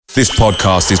This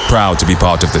podcast is proud to be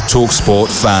part of the TalkSport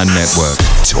Fan Network.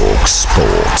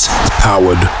 TalkSport.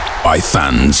 Powered by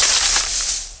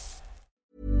fans.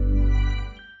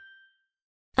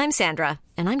 I'm Sandra,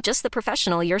 and I'm just the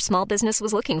professional your small business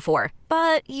was looking for.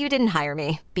 But you didn't hire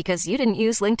me because you didn't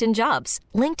use LinkedIn Jobs.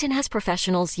 LinkedIn has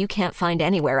professionals you can't find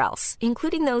anywhere else,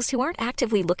 including those who aren't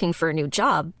actively looking for a new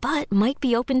job, but might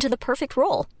be open to the perfect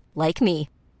role, like me.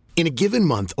 In a given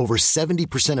month, over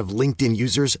 70% of LinkedIn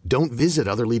users don't visit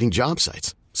other leading job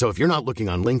sites. So if you're not looking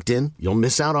on LinkedIn, you'll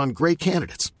miss out on great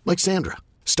candidates like Sandra.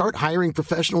 Start hiring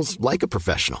professionals like a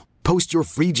professional. Post your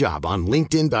free job on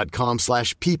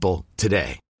linkedin.com/people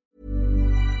today.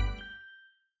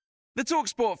 The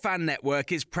TalkSport Fan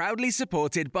Network is proudly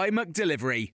supported by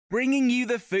McDelivery, bringing you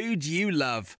the food you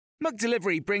love.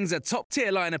 McDelivery brings a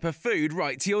top-tier lineup of food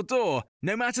right to your door.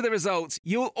 No matter the result,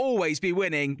 you'll always be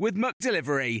winning with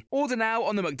McDelivery. Order now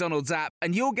on the McDonald's app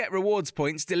and you'll get rewards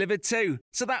points delivered too.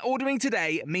 So that ordering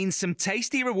today means some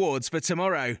tasty rewards for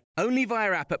tomorrow. Only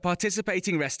via app at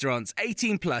participating restaurants.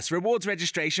 18 plus. Rewards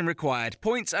registration required.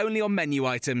 Points only on menu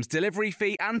items. Delivery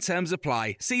fee and terms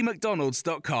apply. See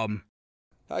mcdonalds.com.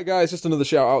 Hi guys, just another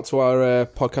shout out to our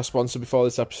podcast sponsor before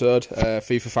this episode,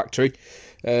 FIFA Factory.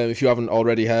 If you haven't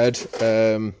already heard,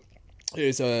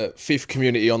 it's a FIFA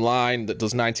community online that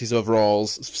does 90s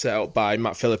overalls, set up by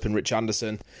Matt Phillip and Rich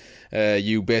Anderson.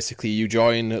 You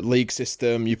join a league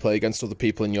system, you play against other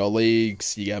people in your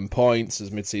leagues, you get points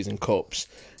as mid-season cups,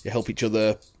 you help each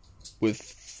other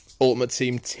with Ultimate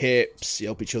Team tips, you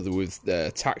help each other with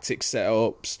tactics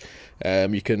setups,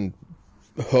 you can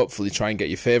hopefully try and get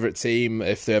your favourite team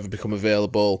if they ever become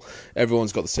available.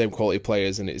 Everyone's got the same quality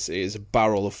players and it is a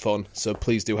barrel of fun, so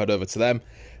please do head over to them.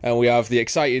 And we have the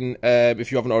exciting,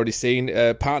 if you haven't already seen,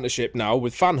 partnership now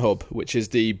with FanHub, which is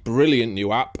the brilliant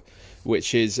new app,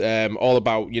 which is all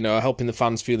about, helping the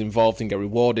fans feel involved and get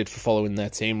rewarded for following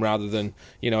their team rather than,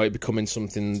 it becoming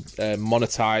something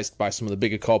monetized by some of the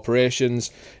bigger corporations.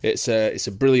 It's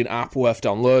a brilliant app worth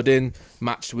downloading,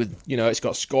 matched with, it's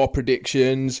got score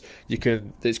predictions.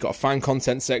 It's got a fan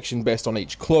content section based on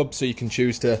each club, so you can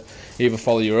choose to either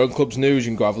follow your own club's news,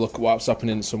 you can go have a look at what's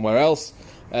happening somewhere else.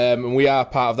 And we are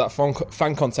part of that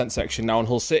fan content section now in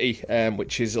Hull City,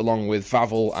 which is along with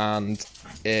Vavel and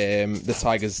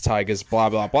the Tigers blah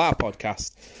blah blah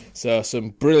podcast. So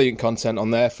some brilliant content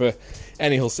on there for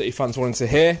any Hull City fans wanting to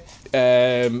hear.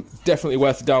 Definitely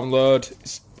worth the download.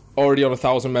 It's already on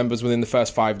 1,000 members within the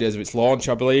first 5 days of its launch,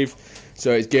 I believe.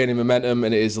 So it's gaining momentum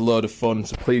and it is a load of fun.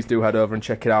 So please do head over and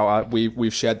check it out.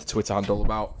 We've shared the Twitter handle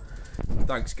about.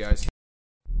 Thanks, guys.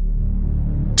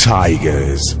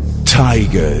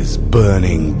 Tigers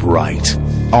burning bright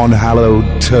on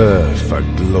hallowed turf, a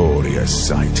glorious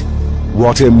sight.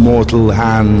 What immortal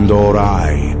hand or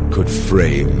eye could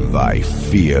frame thy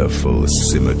fearful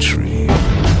symmetry?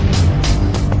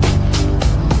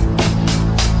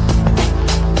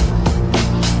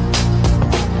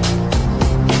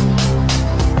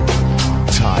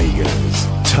 Tigers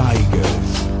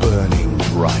burning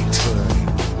bright.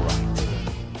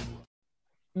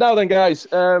 Now then, guys,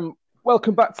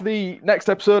 welcome back to the next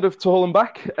episode of To Hull and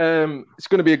Back. It's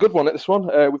going to be a good one at this one.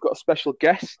 We've got a special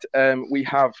guest. We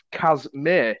have Kaz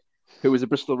May, who is a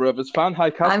Bristol Rovers fan.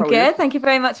 Hi, Kaz. I'm good. Thank you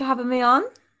very much for having me on.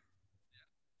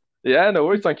 Yeah, no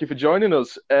worries. Thank you for joining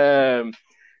us.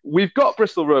 We've got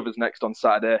Bristol Rovers next on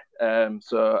Saturday,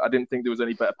 so I didn't think there was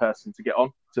any better person to get on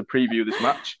to preview this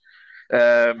match.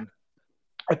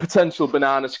 A potential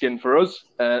banana skin for us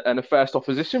and a first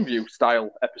opposition view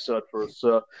style episode for us.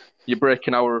 So you're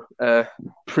breaking our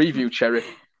preview cherry.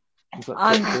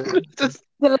 I'm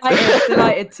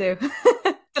delighted to.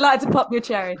 Delighted to pop your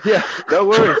cherry. Yeah, no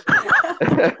worries.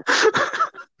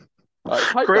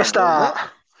 Right, great start.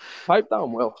 Pipe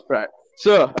down, Will. Right.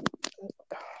 So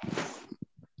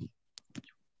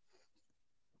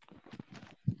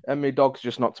and my dog's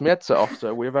just knocked my headset off,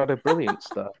 so we've had a brilliant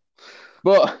start.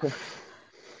 But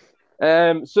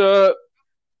so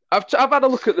I've had a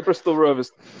look at the Bristol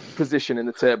Rovers position in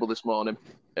the table this morning.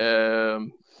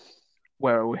 Where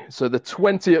are we? So the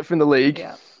 20th in the league.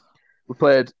 Yeah. We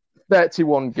played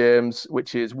 31 games,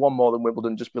 which is one more than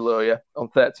Wimbledon, just below you, on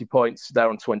 30 points. They're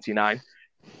on 29.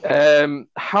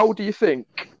 How do you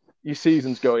think your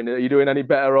season's going? Are you doing any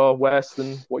better or worse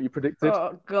than what you predicted?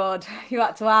 Oh, God. You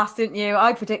had to ask, didn't you?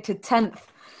 I predicted 10th.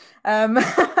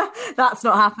 That's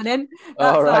not happening.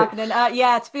 That's All not right. happening.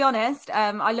 Yeah, to be honest,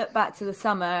 I look back to the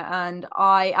summer and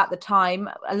I, at the time,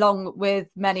 along with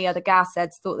many other gas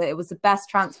heads, thought that it was the best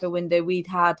transfer window we'd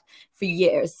had for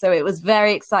years. So it was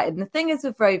very exciting. The thing is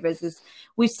with Rovers is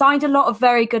we've signed a lot of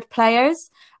very good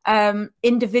players.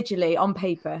 Individually on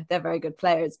paper, they're very good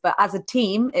players, but as a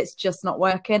team, it's just not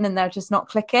working and they're just not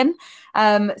clicking.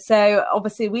 So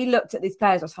obviously we looked at these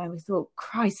players last time and we thought,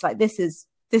 Christ, like this is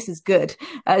good.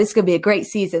 This is going to be a great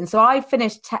season. So I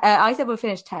said we'll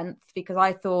finish 10th because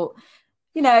I thought,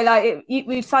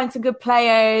 we've signed some good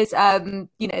players.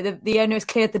 The owners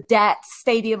cleared the debt,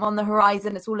 stadium on the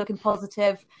horizon. It's all looking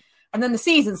positive. And then the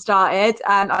season started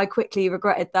and I quickly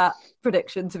regretted that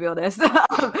prediction, to be honest.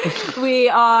 We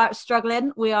are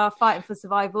struggling. We are fighting for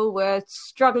survival. We're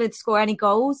struggling to score any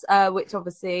goals, which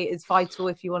obviously is vital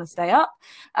if you want to stay up.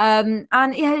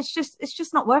 It's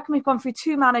just not working. We've gone through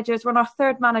 2 managers. We're on our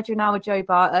 3rd manager now with Joe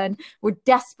Barton. We're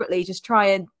desperately just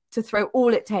trying to throw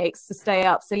all it takes to stay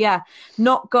up. So yeah,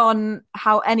 not gone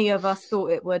how any of us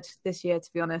thought it would this year,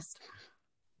 to be honest.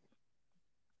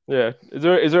 Yeah.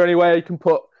 Is there any way you can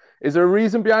put? Is there a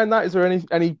reason behind that? Is there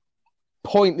any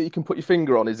point that you can put your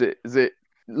finger on? Is it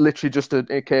literally just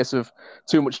a case of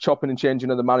too much chopping and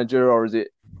changing of the manager, or is it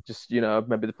just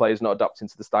maybe the players not adapting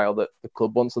to the style that the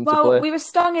club wants them to play? Well, we were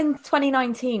stung in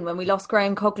 2019 when we lost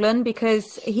Graham Coughlin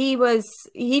because he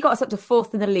got us up to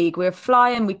 4th in the league. We were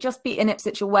flying. We just beaten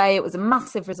Ipswich away. It was a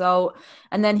massive result,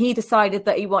 and then he decided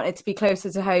that he wanted to be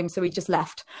closer to home, so he just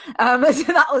left. So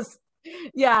that was.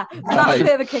 Yeah, so that was a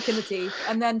bit of a kick in the teeth.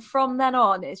 And then from then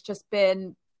on, it's just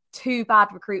been 2 bad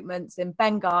recruitments in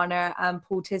Ben Garner and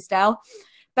Paul Tisdale.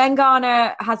 Ben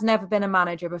Garner has never been a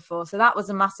manager before, so that was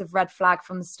a massive red flag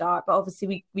from the start. But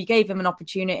obviously, we gave him an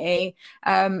opportunity.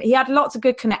 He had lots of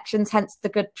good connections, hence the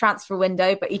good transfer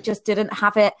window, but he just didn't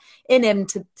have it in him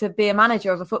to be a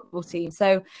manager of a football team.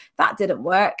 So that didn't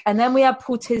work. And then we had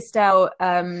Paul Tisdale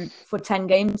for 10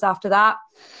 games after that.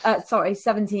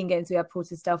 17 games we had Paul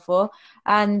Tisdale for.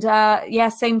 And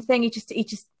same thing. He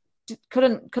just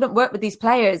couldn't work with these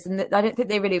players, and I don't think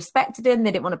they really respected him.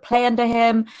 They didn't want to play under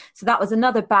him, so that was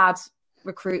another bad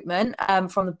recruitment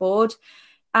from the board.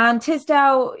 And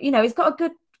Tisdale, he's got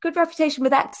a good reputation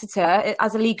with Exeter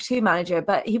as a League Two manager,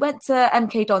 but he went to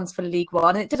MK Dons for League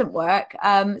One and it didn't work.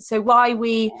 So why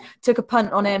we took a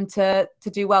punt on him to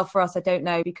do well for us, I don't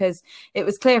know, because it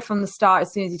was clear from the start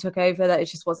as soon as he took over that it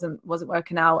just wasn't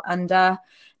working out. And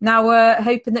now we're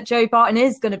hoping that Joe Barton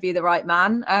is going to be the right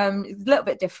man. It's a little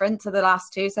bit different to the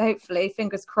last 2, so hopefully,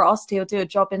 fingers crossed, he'll do a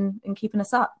job in keeping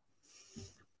us up.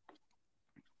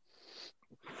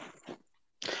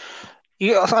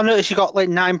 I noticed you got like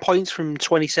 9 points from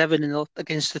 27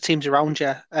 against the teams around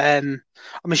you. I'm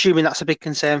assuming that's a big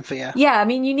concern for you. Yeah, I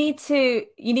mean, you need to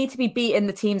be beating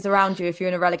the teams around you if you're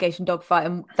in a relegation dogfight,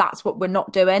 and that's what we're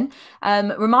not doing.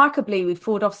 Remarkably, we've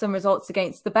pulled off some results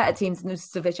against the better teams in this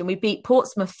division. We beat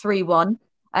Portsmouth 3-1.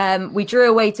 We drew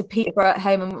away to Peterborough at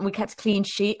home, and we kept a clean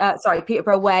sheet.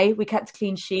 Peterborough away, we kept a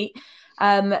clean sheet.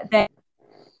 Then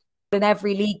in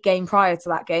every league game prior to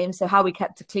that game, so how we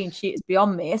kept a clean sheet is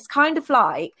beyond me. It's kind of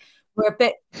like we're a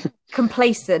bit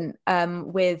complacent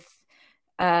with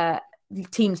the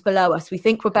teams below us. We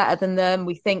think we're better than them.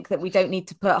 We think that we don't need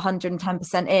to put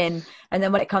 110% in, and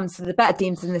then when it comes to the better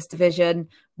teams in this division,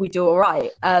 we do all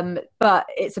right. But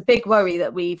it's a big worry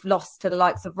that we've lost to the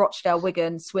likes of Rochdale,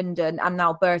 Wigan, Swindon, and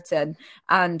now Burton,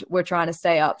 and we're trying to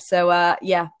stay up. So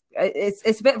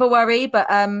it's a bit of a worry, but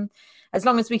as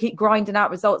long as we keep grinding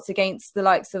out results against the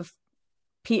likes of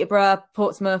Peterborough,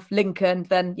 Portsmouth, Lincoln,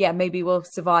 then maybe we'll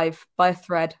survive by a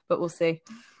thread, but we'll see.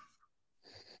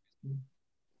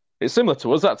 It's similar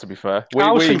to us, that, to be fair. I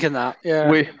was thinking that. Yeah.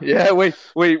 We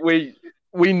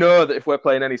know that if we're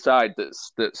playing any side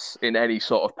that's in any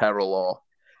sort of peril, or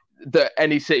that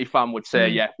any City fan would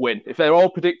say, win. If they're all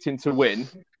predicting to win,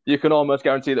 you can almost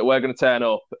guarantee that we're going to turn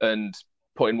up and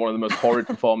put in one of the most horrid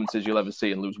performances you'll ever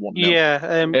see and lose 1-0.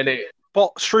 Yeah.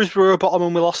 But Shrewsbury were bottom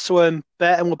and we lost to him.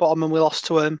 Burton were bottom and we lost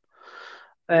to him.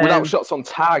 Without shots on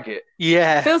target.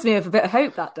 Yeah. Fills me with a bit of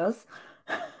hope, that does.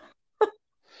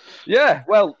 Yeah,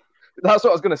 well, that's what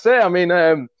I was going to say. I mean,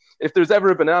 if there's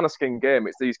ever a banana skin game,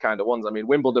 it's these kind of ones. I mean,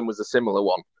 Wimbledon was a similar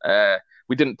one.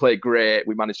 We didn't play great.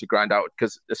 We managed to grind out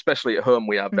because, especially at home,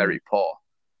 we are very poor.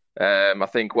 I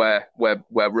think where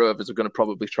Rovers are going to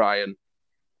probably try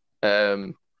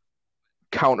and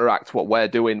counteract what we're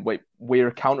doing. We're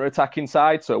a counter-attacking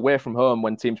side, so away from home,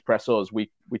 when teams press us, we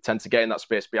tend to get in that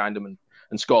space behind them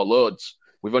and score loads.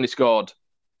 We've only scored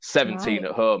 17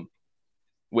 at home,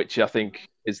 which I think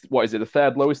is, the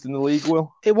 3rd lowest in the league,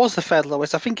 Will? It was the 3rd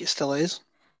lowest. I think it still is.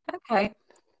 Okay.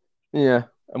 Yeah.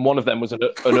 and one of them was an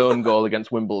own goal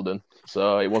against Wimbledon.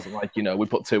 So it wasn't like, we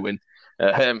put 2 in.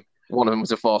 One of them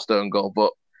was a forced own goal.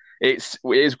 But it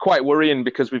is quite worrying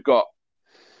because we've got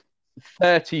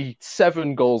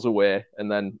 37 goals away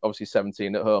and then obviously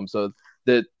 17 at home. So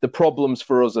the problems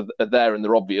for us are there and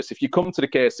they're obvious. If you come to the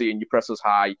KC and you press us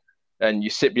high and you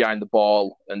sit behind the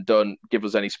ball and don't give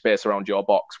us any space around your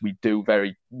box,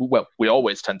 we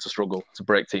always tend to struggle to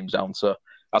break teams down. So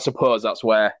I suppose that's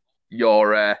where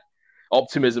your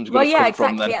optimism's going to come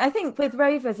from then. I think with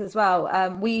Rovers as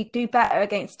well, we do better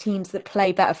against teams that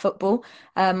play better football.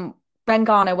 Ben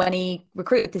Garner, when he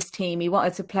recruited this team, he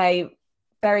wanted to play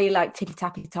very like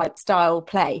ticky-tacky type style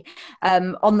play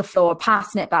on the floor,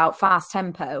 passing it about, fast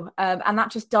tempo. And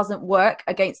that just doesn't work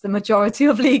against the majority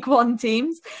of League One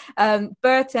teams.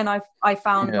 Burton, I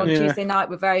found on Tuesday night,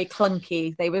 were very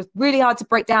clunky. They were really hard to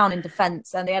break down in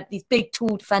defence, and they had these big,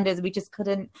 tall defenders, and we just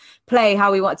couldn't play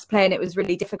how we wanted to play, and it was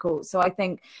really difficult. So I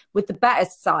think with the better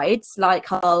sides, like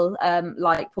Hull,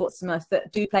 like Portsmouth,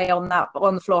 that do play on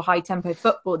the floor, high-tempo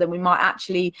football, then we might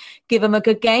actually give them a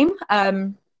good game.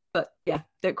 But yeah,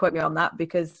 don't quote me on that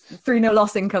because 3-0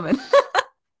 loss incoming.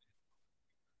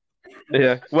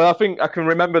 Yeah, well, I think I can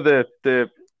remember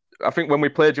I think when we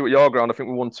played you at your ground, I think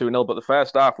we won 2-0, but the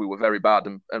first half we were very bad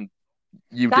and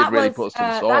you did really put us to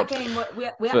the sword. That game, we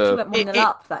actually went 1-0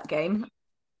 up that game.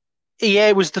 Yeah,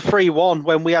 it was the 3-1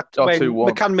 when we had when 2-1.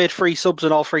 McCann made 3 subs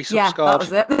and all 3 subs scored. That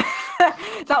was it.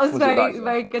 That was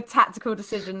very good tactical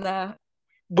decision there.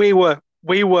 We were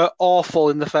awful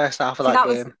in the first half of that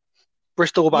game.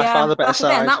 Bristol were by far the better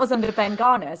side. And that was under Ben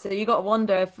Garner, so you got to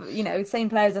wonder if, same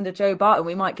players under Joe Barton,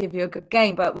 we might give you a good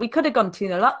game. But we could have gone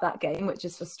 2-0 up that game, which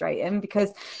is frustrating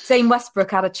because Zane Westbrook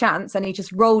had a chance and he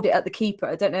just rolled it at the keeper.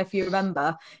 I don't know if you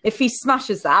remember. If he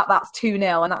smashes that, that's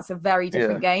 2-0 and that's a very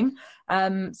different game.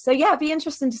 So yeah, it'd be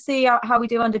interesting to see how we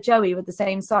do under Joey with the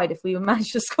same side if we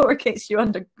manage to score against you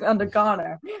under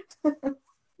Garner.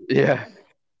 Yeah.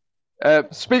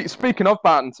 Speaking of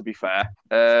Barton, to be fair,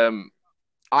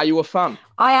 are you a fan?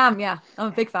 I am, yeah. I'm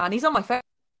a big fan. He's on my phone.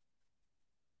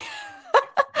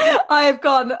 I have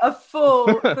gone a full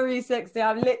 360.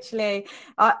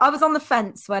 I was on the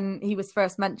fence when he was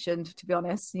first mentioned, to be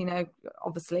honest.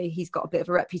 Obviously he's got a bit of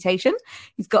a reputation.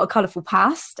 He's got a colourful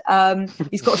past.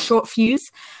 He's got a short fuse.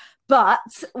 But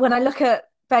when I look at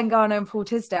Ben Garner and Paul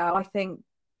Tisdale, I think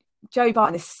Joe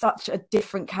Barton is such a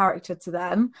different character to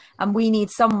them, and we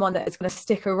need someone that is going to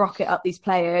stick a rocket up these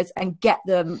players and get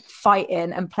them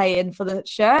fighting and playing for the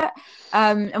shirt.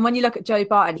 And when you look at Joe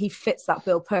Barton, he fits that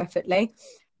bill perfectly.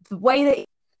 The way that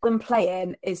them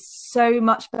playing is so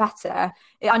much better.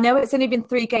 I know it's only been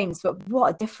 3 games, but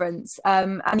what a difference.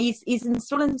 And he's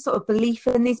installing sort of belief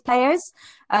in these players.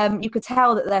 You could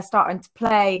tell that they're starting to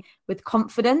play with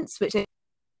confidence, which is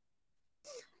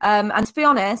and to be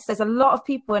honest, there's a lot of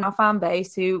people in our fan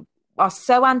base who are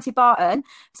so anti-Barton,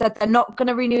 said they're not going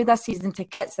to renew their season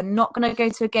tickets, they're not going to go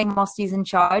to a game whilst he's in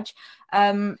charge.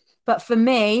 But for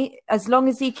me, as long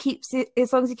as he keeps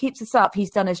us up, he's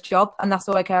done his job, and that's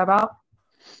all I care about.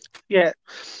 Yeah,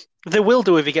 they will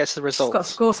do if he gets the results. He's got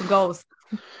to score some goals.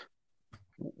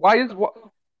 Why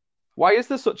is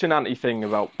there such an anti-thing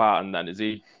about Barton then? Is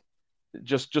he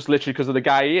just literally because of the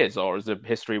guy he is, or is there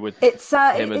history with him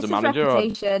as a manager?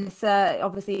 It's his reputation.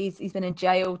 Obviously, he's been in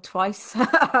jail twice.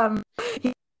 So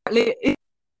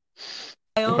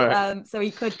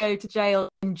he could go to jail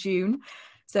in June.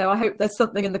 So I hope there's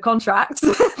something in the contract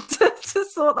to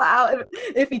sort that out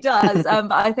if he does.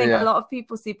 But I think a lot of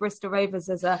people see Bristol Rovers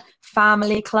as a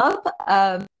family club.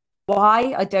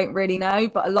 Why? I don't really know.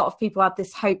 But a lot of people have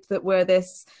this hope that we're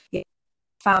this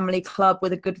family club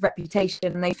with a good reputation,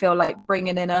 and they feel like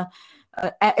bringing in a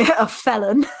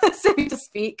felon, so to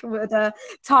speak, would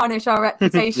tarnish our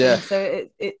reputation. So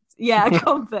a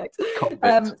convict.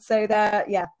 So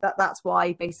that's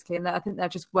why basically, and I think they're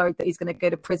just worried that he's going to go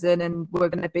to prison, and we're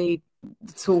going to be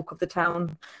the talk of the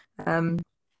town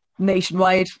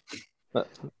nationwide.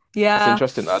 That's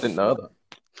interesting. I didn't know that.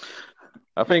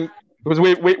 I think. Because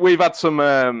we've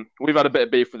had a bit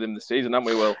of beef with him this season, haven't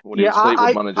we, Will?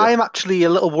 I am actually a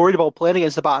little worried about playing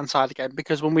against the Barton side again,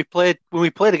 because when we played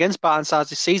against Barton sides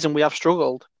this season, we have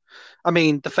struggled. I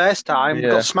mean, the first time we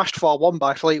got smashed 4-1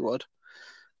 by Fleetwood,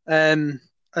 and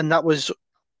that was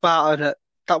Barton at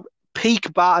that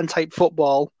peak Barton type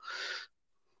football.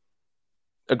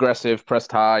 Aggressive,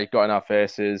 pressed high, got in our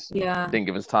faces, didn't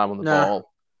give us time on the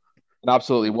ball, and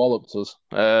absolutely walloped us.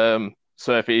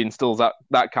 So if he instills that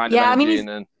kind of energy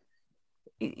and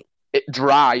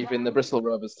drive in the Bristol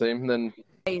Rovers team, then...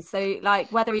 So,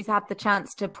 whether he's had the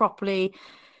chance to properly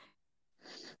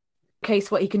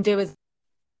case what he can do is...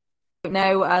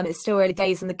 don't know. It's still early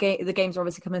days, and the games are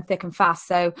obviously coming thick and fast.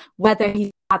 So whether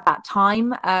he's had that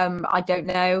time, I don't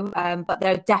know. But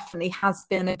there definitely has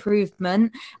been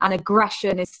improvement, and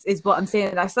aggression is what I'm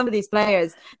seeing. Like some of these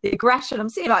players, the aggression, I'm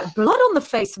seeing like blood on the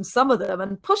face from some of them,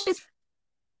 and pushes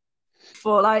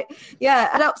for like, yeah.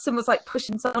 And Upson was like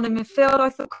pushing someone in midfield. I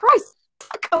thought, Christ, where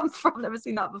that comes from? Never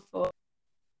seen that before.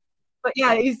 But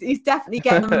yeah, he's definitely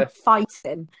getting them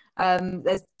fighting.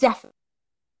 There's definitely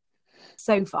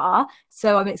so far.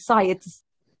 So I'm excited to see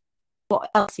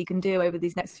what else he can do over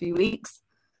these next few weeks.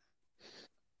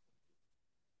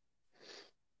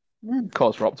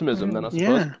 Cause for optimism, then I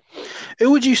suppose. Yeah.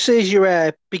 Who would you say is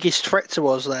your biggest threat to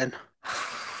us then?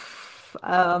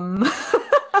 I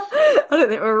don't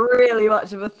think we're really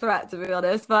much of a threat, to be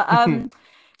honest. But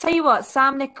tell you what,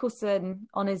 Sam Nicholson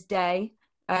on his day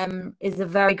is a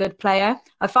very good player.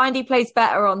 I find he plays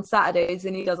better on Saturdays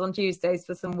than he does on Tuesdays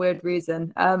for some weird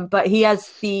reason. But he has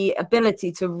the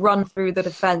ability to run through the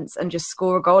defence and just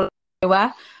score a goal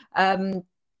anywhere.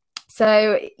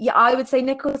 So, yeah, I would say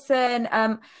Nicholson.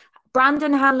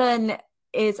 Brandon Hanlon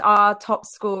is our top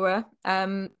scorer.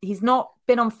 He's not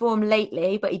been on form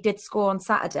lately, but he did score on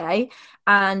Saturday.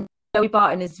 And Joey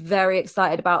Barton is very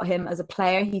excited about him as a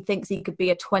player. He thinks he could be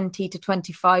a 20 to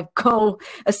 25 goal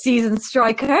a season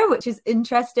striker, which is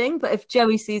interesting. But if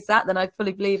Joey sees that, then I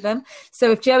fully believe him.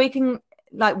 So if Joey can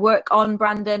like work on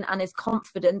Brandon and his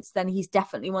confidence, then he's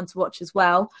definitely one to watch as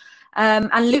well.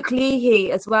 And Luke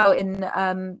Leahy as well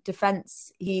in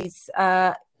defence. He's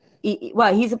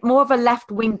more of a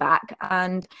left wing back,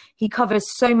 and he covers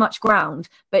so much ground.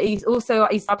 But he's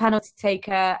a penalty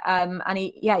taker, and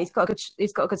he's got a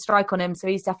good strike on him. So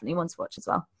he's definitely one to watch as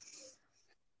well.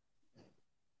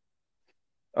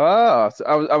 So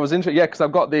I was interested, yeah, because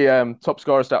I've got the top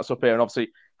scorer stats up here, and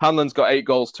obviously Hanlon's got 8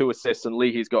 goals, 2 assists, and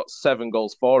Leahy's got 7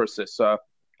 goals, 4 assists. So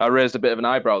I raised a bit of an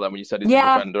eyebrow then when you said he's a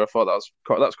defender. I thought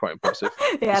that's quite impressive.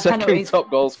 Yeah, second penalties. Top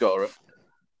goal scorer.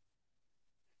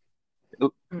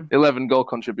 11 goal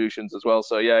contributions as well.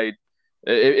 So yeah,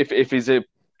 if he's a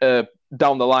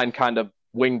down the line kind of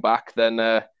wing back, then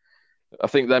I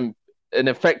think then an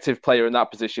effective player in that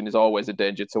position is always a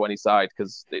danger to any side,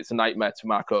 because it's a nightmare to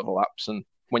mark overlaps, and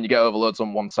when you get overloads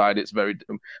on one side, it's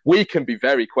we can be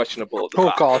very questionable at the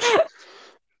back. God.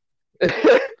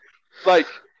 Like,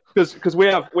 because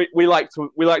we like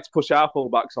to push our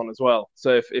fullbacks on as well.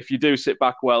 So if you do sit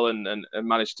back well and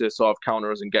manage to sort of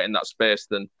counter us and get in that space,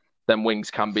 then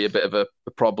wings can be a bit of a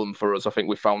problem for us. I think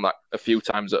we found that a few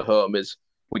times at home is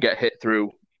we get hit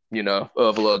through,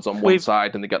 overloads on one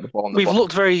side and they get the ball on the We've bottom.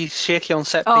 looked very shaky on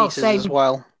set pieces as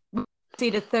well.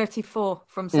 Exceeded 34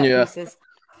 from set pieces.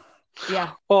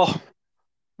 Yeah. Oh,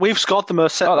 we've scored the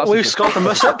most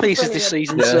set pieces this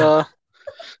season. Yeah. So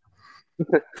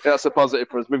that's a positive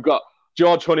for us. We've got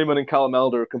George Honeyman and Callum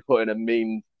Elder who can put in a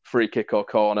mean free kick or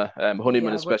corner.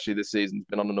 Honeyman, especially this season, has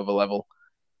been on another level.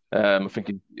 I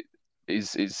think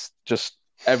he's just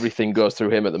everything goes through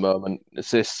him at the moment.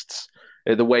 Assists,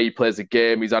 the way he plays the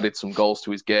game. He's added some goals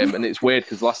to his game, and it's weird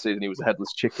because last season he was a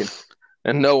headless chicken,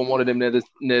 and no one wanted him near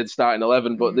the starting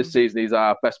 11. But this season he's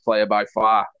our best player by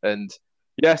far, and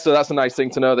yeah, so that's a nice thing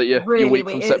to know that you're weak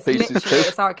from set pieces too.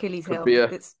 It's our Achilles heel.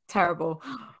 It's terrible.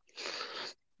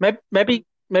 Maybe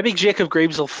Jacob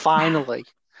Greaves will finally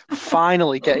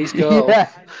get his goal.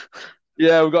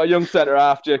 Yeah, we've got a young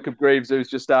centre-half, Jacob Greaves, who's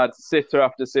just had sitter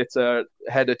after sitter,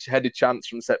 headed chance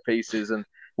from set pieces. And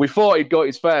we thought he'd got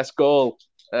his first goal,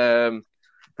 but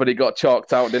he got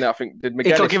chalked out, didn't it? I think, did McGuinness?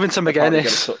 He got given to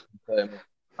McGuinness.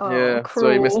 Yeah, cruel.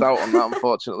 so he missed out on that,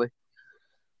 unfortunately.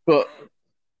 But,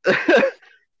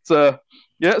 so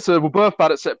we're both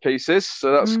bad at set pieces,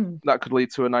 so that could lead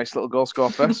to a nice little goal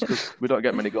score fest, because we don't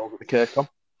get many goals with the K-Com.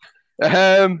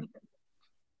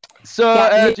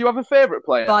 Do you have a favourite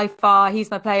player? By far, he's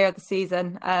my player of the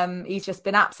season. He's just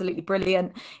been absolutely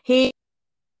brilliant. We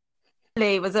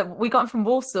got him from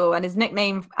Walsall, and his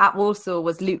nickname at Walsall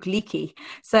was Luke Leakey.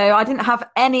 So I didn't have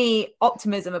any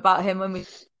optimism about him when we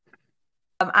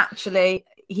actually.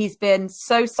 He's been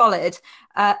so solid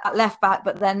at left back,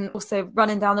 but then also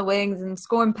running down the wings and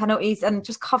scoring penalties and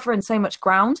just covering so much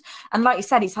ground. And like you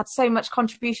said, he's had so much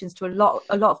contributions to a lot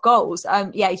of goals.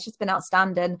 He's just been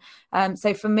outstanding.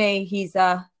 So for me, he's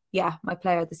my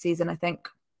player of the season, I think.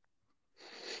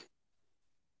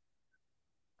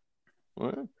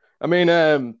 I mean,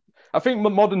 I think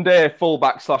modern day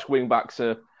fullbacks / wing backs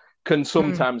can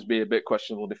sometimes be a bit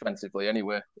questionable defensively.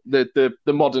 Anyway, the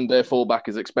modern day fullback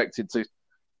is expected to.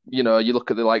 You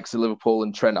look at the likes of Liverpool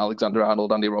and Trent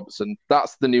Alexander-Arnold, Andy Robertson.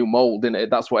 That's the new mould, isn't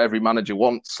it? That's what every manager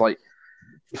wants. Like,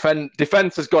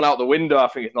 defence has gone out the window, I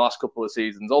think, in the last couple of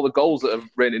seasons. All the goals that are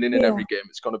raining in every game,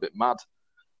 it's gone a bit mad.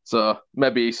 So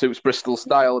maybe he suits Bristol's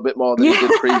style a bit more than he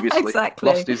did previously. Exactly.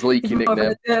 Lost his leaky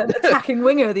nickname. An attacking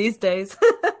winger these days.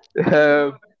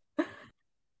 Yeah.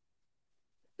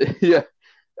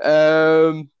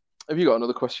 Have you got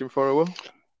another question for her, Will?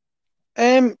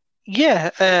 Yeah.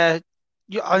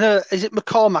 I know. Is it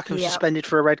McCormack who's suspended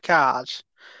for a red card?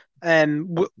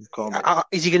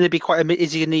 Is he going to be are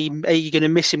you going to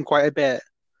miss him quite a bit?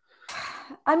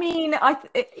 I mean,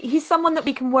 he's someone that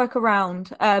we can work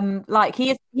around. Like he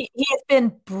has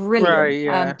been brilliant. Right,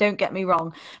 yeah. Don't get me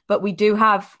wrong, but we do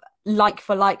have like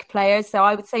for like players. So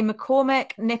I would say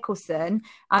McCormack, Nicholson,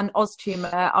 and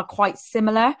Oztumer are quite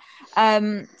similar.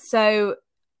 So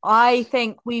I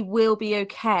think we will be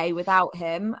okay without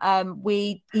him.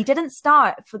 He didn't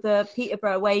start for the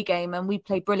Peterborough away game, and we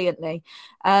played brilliantly.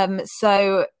 I'm not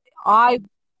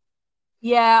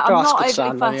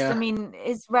overly fussed. Yeah. I mean,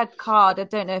 his red card, I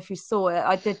don't know if you saw it.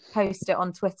 I did post it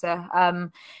on Twitter.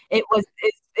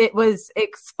 It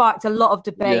sparked a lot of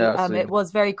debate. It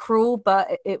was very cruel,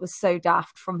 but it was so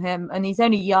daft from him. And he's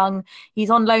only young. He's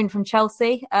on loan from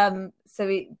Chelsea. So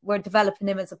we're developing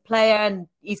him as a player, and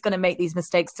he's going to make these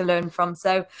mistakes to learn from.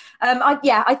 So,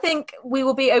 I think we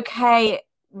will be okay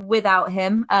without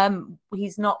him.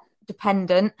 He's not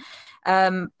dependent.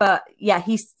 But yeah,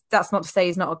 that's not to say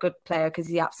he's not a good player, because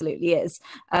he absolutely is.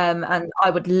 And I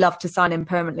would love to sign him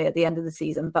permanently at the end of the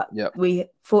season. But we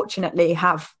fortunately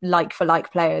have like for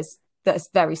like players that are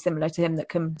very similar to him that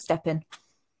can step in.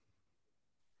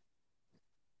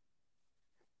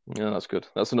 Yeah, that's good.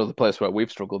 That's another place where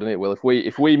we've struggled, isn't it? Well,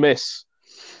 if we miss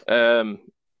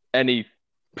any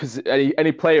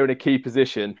player in a key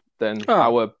position, then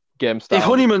our game style.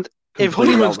 If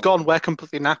Honeyman's gone, we're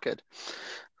completely knackered.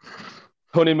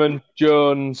 Honeyman,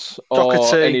 Jones, or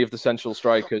Doherty. any of the central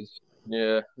strikers.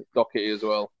 Yeah, Doherty as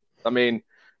well. I mean,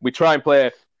 we try and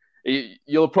play.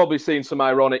 You'll have probably seen some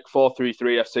ironic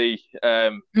 4-3-3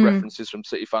 FC references from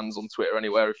City fans on Twitter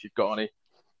anywhere, if you've got any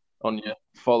on your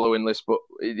following list. But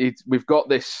we've got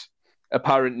this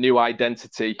apparent new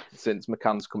identity since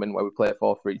McCann's come in, where we play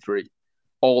 4-3-3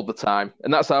 all the time.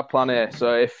 And that's our plan A.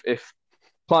 So if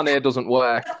plan A doesn't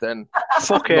work, then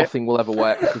nothing will ever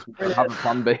work, because we don't have a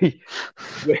plan B.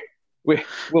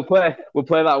 We'll play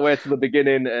that way to the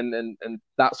beginning, and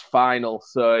that's final.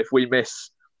 So if we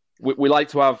miss, we like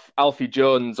to have Alfie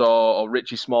Jones or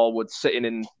Richie Smallwood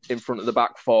sitting in front of the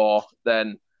back four.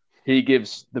 Then he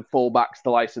gives the full-backs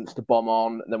the license to bomb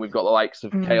on, and then we've got the likes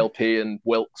of KLP and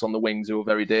Wilkes on the wings, who are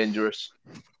very dangerous,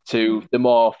 to the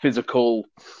more physical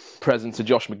presence of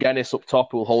Josh McGuinness up top,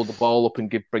 who will hold the ball up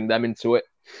and bring them into it.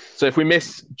 So if we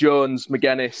miss Jones,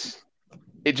 McGuinness,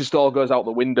 it just all goes out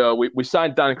the window. We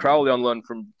signed Dan Crowley on loan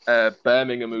from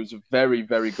Birmingham, who's a very,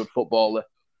 very good footballer.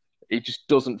 He just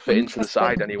doesn't fit into the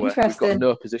side anywhere. We've got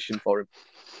no position for him.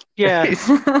 Yeah.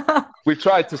 We've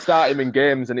tried to start him in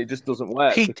games, and it just doesn't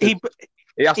work. He needs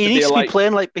to be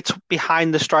playing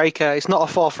behind the striker. It's not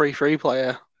a 4-3-3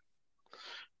 player.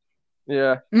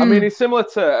 Yeah. I mean, he's similar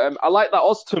to... I like that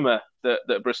Oztumer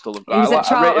that Bristol have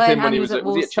got. I rated him when he was at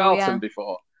Charlton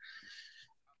before.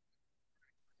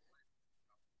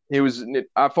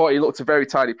 I thought he looked a very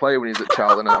tidy player when he was at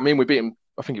Charlton. I mean, we beat him,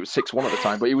 I think it was 6-1 at the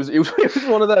time, but he was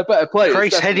one of their better players.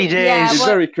 Grace Heady days. Yeah, he's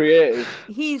very creative.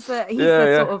 He's sort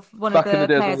of one of the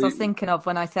players I was thinking of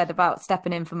when I said about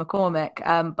stepping in for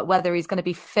McCormack, but whether he's going to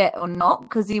be fit or not,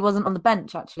 because he wasn't on the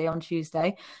bench actually on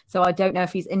Tuesday, so I don't know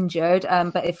if he's injured.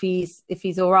 But if he's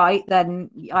all right, then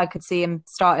I could see him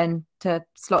starting to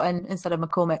slot in instead of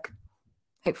McCormack,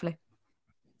 hopefully.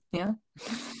 Yeah.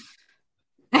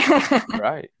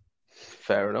 Right.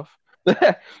 Fair enough.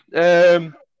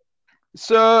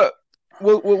 So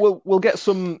we'll get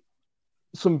some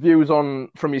views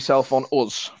from yourself on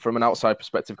us from an outside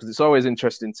perspective, because it's always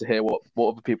interesting to hear what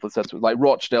other people have said to us. Like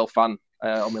Rochdale fan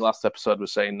on my last episode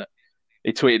was saying that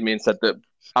he tweeted me and said that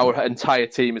our entire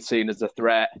team is seen as a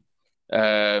threat.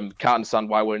 Can't understand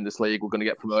why we're in this league. We're going to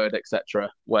get promoted,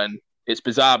 etc. When it's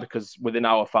bizarre, because within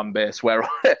our fan base, we're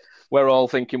all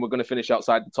thinking we're going to finish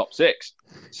outside the top six.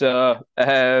 So.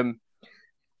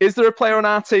 Is there a player on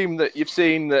our team that you've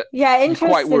seen that you're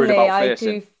quite worried about facing?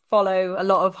 I do follow a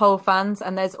lot of Hull fans,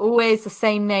 and there's always the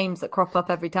same names that crop up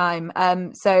every time.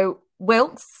 So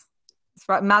Wilkes, that's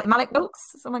right, Malik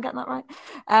Wilkes, is someone getting that right?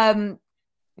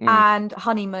 And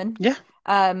Honeyman,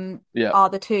 are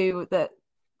the two that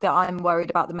I'm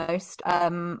worried about the most.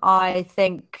 I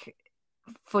think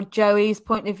for Joey's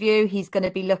point of view, he's going to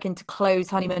be looking to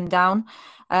close Honeyman down,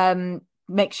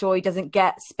 make sure he doesn't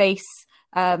get space.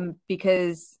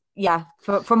 Because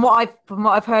from what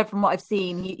I've heard, from what I've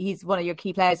seen, he's one of your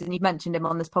key players, and you've mentioned him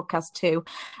on this podcast too.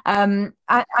 I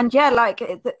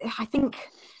think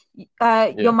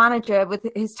your manager with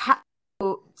his tactical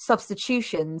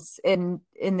substitutions in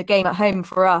the game at home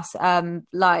for us. I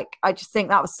just think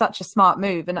that was such a smart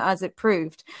move, and as it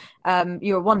proved,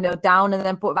 you were 1-0 down and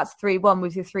then brought it back to 3-1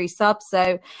 with your 3 subs.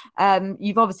 So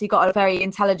you've obviously got a very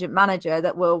intelligent manager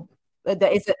that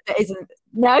isn't.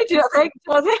 No, do you not think?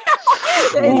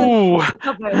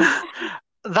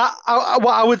 That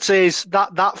what I would say is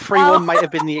that 3-1 might have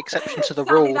been the exception to the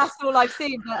rule. That's all I've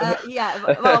seen. But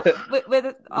well,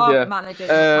 with our managers in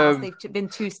the past, they've been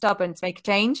too stubborn to make a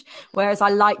change. Whereas I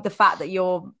like the fact that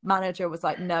your manager was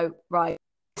like, "No, right,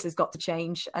 this has got to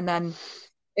change," and then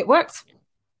it worked.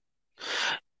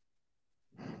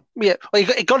 Yeah, well,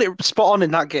 he got it spot on in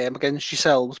that game against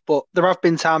yourselves. But there have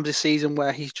been times this season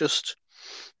where he's just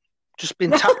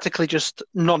been tactically just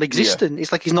non-existent.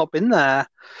 It's like he's not been there.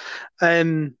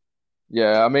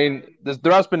 Yeah, I mean,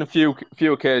 there has been a few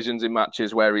occasions in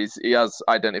matches where he has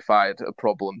identified a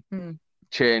problem,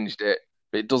 changed it,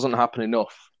 but it doesn't happen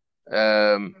enough.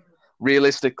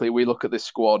 Realistically, we look at this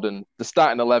squad, and the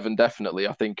starting 11 definitely,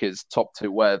 I think, is top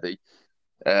 2 worthy.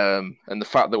 And the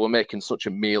fact that we're making such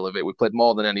a meal of it, we played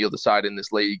more than any other side in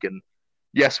this league, and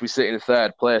yes, we sit in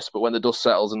 3rd place, but when the dust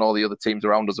settles and all the other teams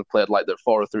around us have played like they're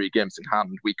 4 or 3 games in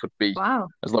hand, we could be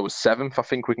as low as 7th. I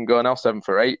think we can go now, 7th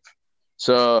or 8th.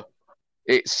 So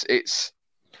it's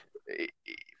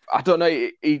I don't know.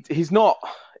 He's not.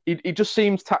 He just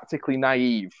seems tactically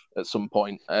naive at some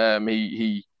point. I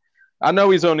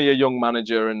know he's only a young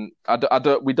manager, and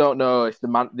we don't know if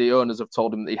the owners have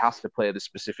told him that he has to play this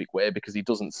specific way, because he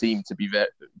doesn't seem to be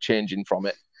changing from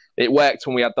it. It worked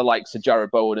when we had the likes of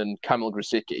Jarrod Bowen and Kamil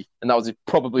Grosicki, and that was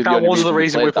probably the only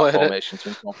reason we played that formation to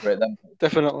incorporate them.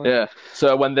 Definitely. Yeah.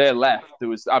 So when they left, there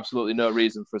was absolutely no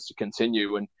reason for us to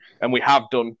continue, and we have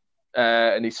done.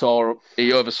 And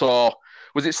he oversaw.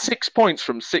 Was it 6 points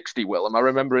from 60? Will, am I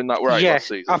remembering that right? Yeah, last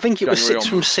season? I think it was 6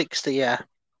 from 60. Yeah.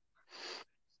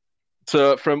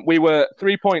 So we were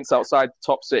 3 points outside the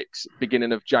top 6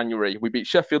 beginning of January. We beat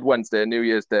Sheffield Wednesday, New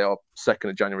Year's Day, or 2nd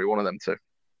of January, one of them two,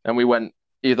 and we went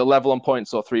either level on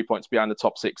points or 3 points behind the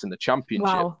top 6 in the championship.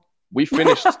 Wow. We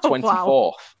finished 24th.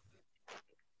 Wow.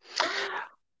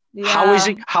 Yeah.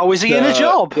 How is he in a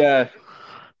job? Yeah.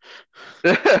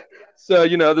 So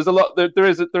there's a lot. There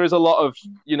is a lot of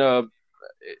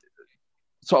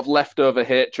sort of leftover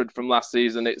hatred from last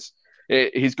season.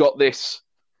 He's got this.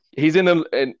 He's in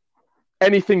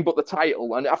anything but the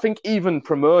title, and I think even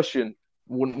promotion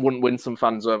wouldn't win some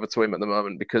fans over to him at the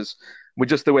moment, because we're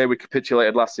just the way we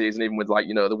capitulated last season, even with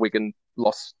the Wigan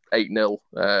loss 8-0.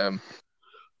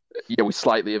 We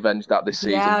slightly avenged that this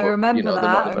season. Yeah, but, I remember that.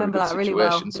 I remember that really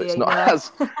well. So it's not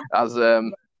as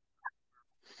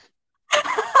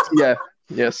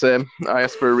yeah, same. I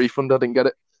asked for a refund. I didn't get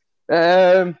it.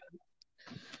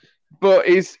 But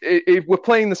we're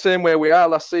playing the same way we are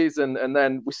last season, and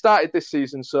then we started this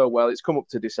season so well. It's come up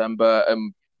to December,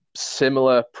 and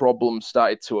similar problems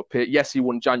started to appear. Yes, he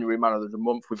won January Man of the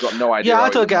Month. We've got no idea. Yeah, I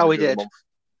don't get how he did,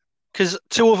 because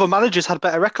 2 other managers had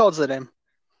better records than him.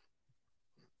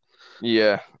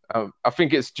 Yeah, I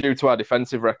think it's due to our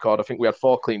defensive record. I think we had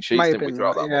 4 clean sheets, didn't we,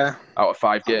 throughout that month, out of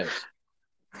 5 games.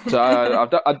 So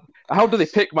how do they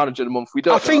pick manager of the month? We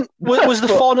don't. I think was the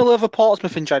 4-0 over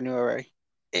Portsmouth in January.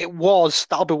 It was.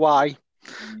 That'll be why.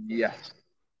 Yes.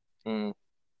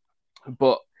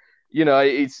 But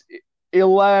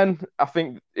he'll learn. I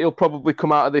think he'll probably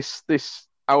come out of this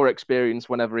our experience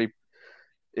whether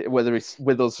he's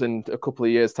with us in a couple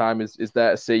of years' time is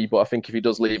there to see. But I think if he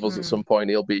does leave us at some point,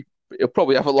 he'll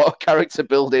probably have a lot of character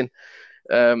building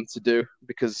to do,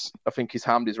 because I think he's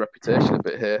harmed his reputation a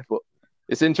bit here. But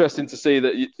it's interesting to see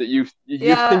that you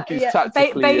think he's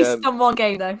tactically based on one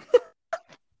game though.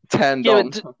 Turned on.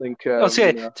 I think.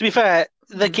 To be fair,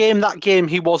 that game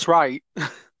he was right.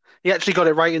 He actually got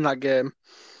it right in that game.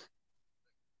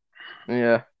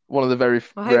 Yeah, one of the very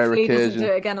rare occasions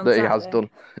that he has done.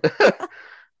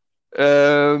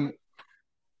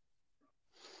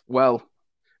 Well,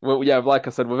 yeah, like I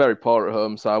said, we're very poor at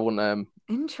home, so I wouldn't. I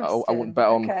wouldn't bet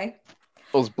on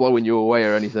us blowing you away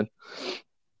or anything.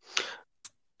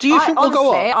 Do you think we'll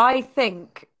go up? I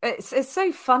think it's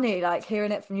so funny, like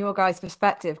hearing it from your guys'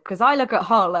 perspective, because I look at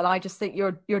Hull and I just think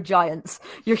you're giants,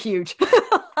 you're huge.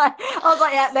 I was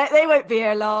like, yeah, they won't be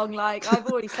here long. Like I've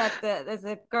already said that there's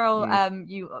a girl,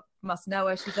 you must know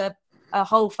her. She's a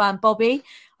Hull fan, Bobby.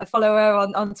 I follow her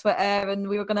on Twitter, and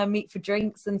we were going to meet for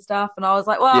drinks and stuff. And I was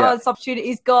like, well, this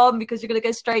opportunity's gone because you're going to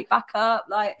go straight back up.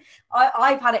 Like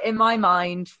I've had it in my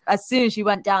mind as soon as you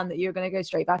went down that you're going to go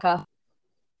straight back up.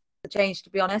 Change, to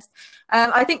be honest.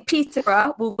 I think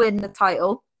Peterborough will win the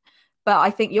title, but I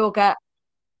think you'll get.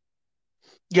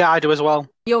 Yeah, I do as well.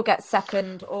 you'll get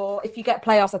second, or if you get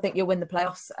playoffs, I think you'll win the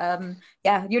playoffs.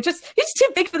 Yeah, you're just too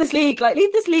big for this league. Like,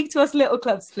 leave this league to us little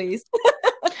clubs, please.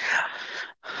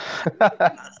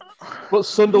 But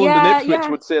Sunderland and Ipswich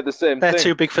would say the same thing. They're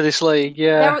too big for this league.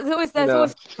 Yeah, there's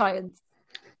always giants.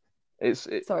 It's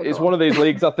one of these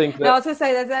leagues, I think. That... No, I was going to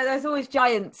say, there's always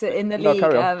giants in the league.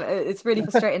 It's really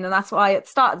frustrating, and that's why at the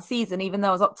start of the season, even though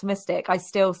I was optimistic, I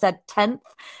still said 10th,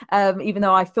 even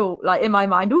though I thought, like, in my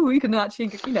mind, we can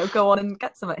actually, go on and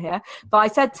get something here. But I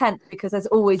said 10th because there's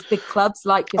always big clubs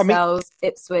like yourselves,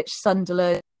 Ipswich,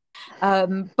 Sunderland,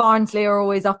 Barnsley are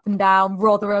always up and down,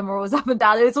 Rotherham are always up and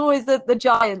down. It's always the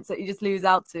giants that you just lose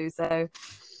out to, so...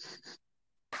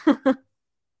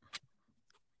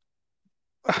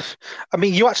 I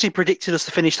mean, you actually predicted us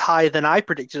to finish higher than I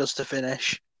predicted us to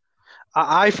finish.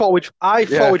 I thought we'd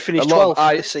finish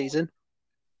 12th this season.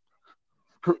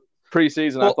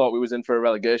 Pre-season, I thought we was in for a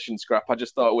relegation scrap. I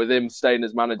just thought with him staying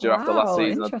as manager after last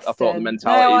season, I thought the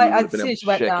mentality would have been able to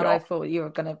shake it off. I thought you were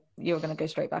gonna go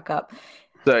straight back up.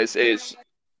 So it's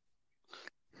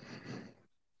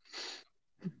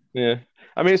yeah.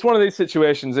 I mean, it's one of these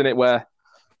situations, isn't it, where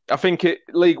I think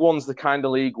League One's the kind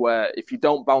of league where if you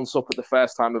don't bounce up at the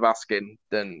first time of asking,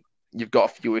 then you've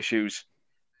got a few issues.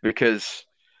 Because,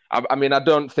 I mean, I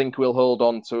don't think we'll hold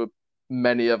on to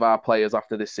many of our players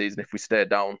after this season if we stay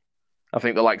down. I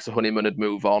think the likes of Honeyman would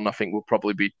move on. I think we'll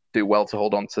probably do well to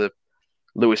hold on to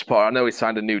Lewis Potter. I know he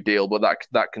signed a new deal, but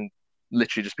that can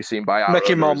literally just be seen by our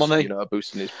making more money,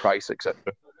 boosting his price, etc.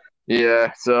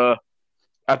 Yeah, so...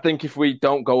 I think if we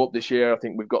don't go up this year, I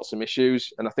think we've got some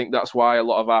issues. And I think that's why a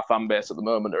lot of our fan base at the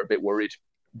moment are a bit worried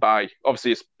by,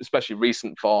 obviously, especially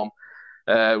recent form.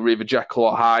 We're either Jekyll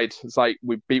or Hyde. It's like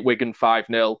we beat Wigan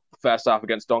 5-0, first half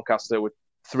against Doncaster with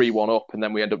 3-1 up, and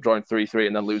then we end up drawing 3-3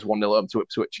 and then lose 1-0 home to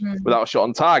Ipswich without a shot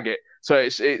on target. So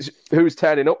it's who's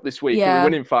turning up this week? Are we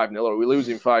winning 5-0 or are we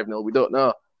losing 5-0? We don't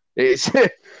know. We're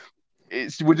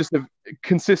just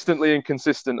consistently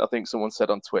inconsistent, I think someone said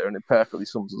on Twitter, and it perfectly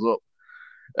sums us up.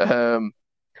 I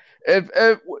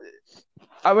didn't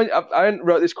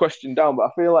write this question down, but I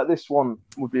feel like this one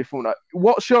would be a fun one.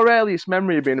 What's your earliest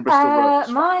memory of being a Bristol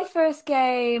Rovers? My first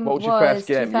game was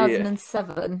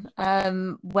 2007,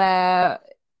 where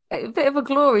a bit of a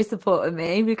glory supported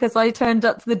me because I turned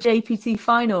up to the JPT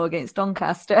final against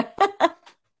Doncaster.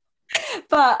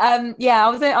 But I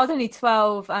was only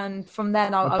 12, and from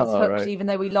then I was hooked. Right. Even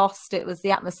though we lost, it was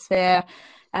the atmosphere.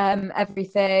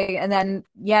 Everything, and then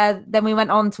we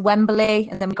went on to Wembley,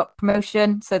 and then we got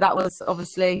promotion, so that was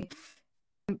obviously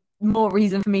more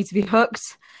reason for me to be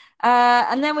hooked.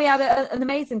 And then we had an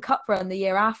amazing cup run the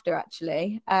year after,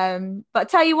 actually. But I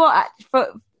tell you what,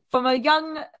 from a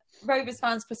young Rovers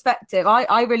fan's perspective,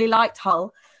 I really liked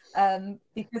Hull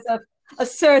because of a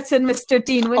certain Mr.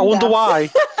 Dean Windass. I wonder why.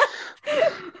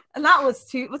 And that was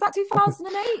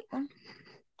 2008.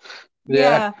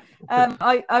 Yeah.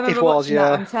 I remember watching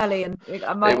that on telly, and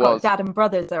my dad and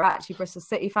brothers are actually Bristol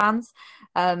City fans.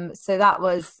 So that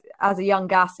was, as a young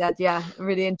Gashead,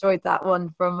 really enjoyed that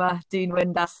one from Dean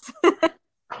Windass.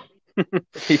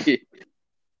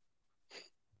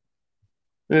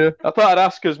 Yeah, I thought I'd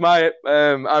ask because I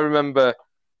remember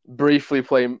briefly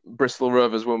playing Bristol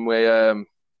Rovers when we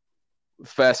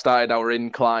first started our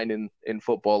incline in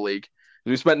Football League.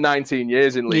 We spent 19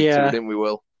 years in League Two, didn't we,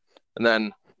 Will? And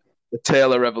then the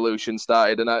Taylor Revolution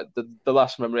started, and the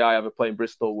last memory I ever playing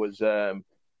Bristol was, I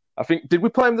think, did we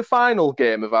play in the final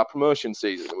game of our promotion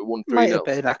season? We won 3-0. Might have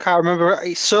been. I can't remember.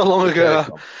 It's so long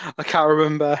ago. I can't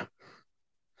remember.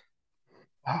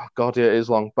 Oh, God, yeah, it is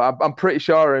long. But I'm pretty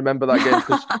sure I remember that game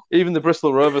because even the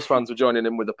Bristol Rovers fans were joining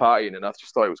in with the partying, and I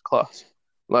just thought it was class.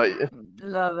 Like,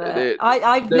 love it.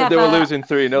 They were losing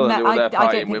 3-0 and they were there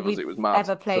partying with us. It was mad. I've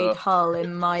never played Hull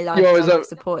in my life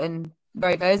supporting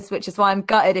Rovers, which is why I'm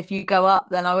gutted. If you go up,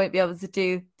 then I won't be able to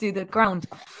do the ground.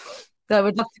 So I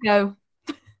would love to go.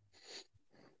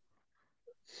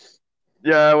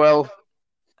 Yeah, well,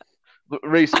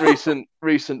 recent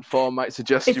form might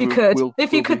suggest if you could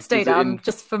stay down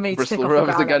just for me Bristol to tick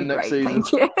Rovers off again next season.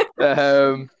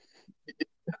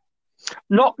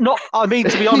 Not. I mean,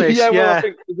 to be honest, well, I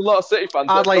think there's a lot of City fans.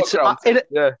 I'd like to. I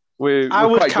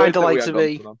would kind of like to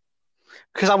be.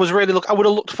 Because I would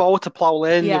have looked forward to Plough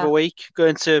Lane the other week,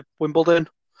 going to Wimbledon,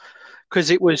 because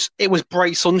it was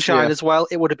bright sunshine as well.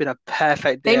 It would have been a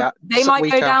perfect day. They might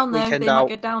go down though. They might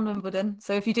go down Wimbledon.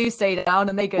 So if you do stay down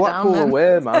and they go down, then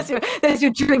away, man. There's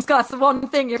your drinks glass. The one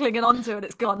thing you're clinging on to, and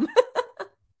it's gone.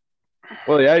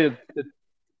 Well, the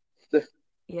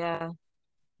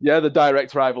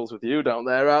direct rivals with you down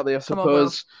there, aren't they? I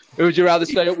suppose. Who would you rather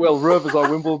stay at? Will, Rovers or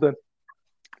Wimbledon?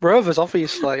 Rovers,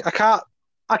 obviously.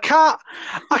 I I can't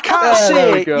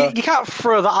say you can't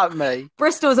throw that at me.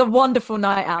 Bristol's a wonderful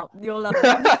night out. You'll love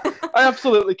it. I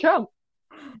absolutely can.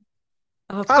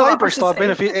 I like Bristol. I've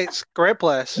been it's a great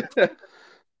place.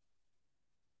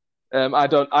 I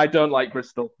don't like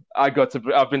Bristol. I've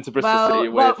been to Bristol City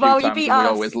away a few times and we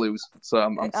always lose. So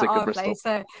I'm sick of Bristol.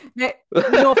 So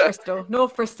North Bristol.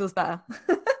 North Bristol's better.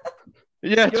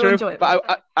 Yeah, true.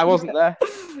 But I wasn't there.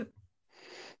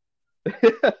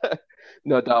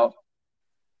 No doubt.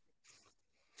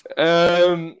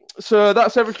 So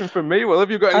that's everything from me. Well,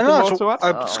 have you got anything more to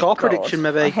add? A score prediction,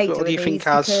 maybe. What do you think,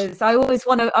 Kaz? Because I always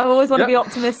want to be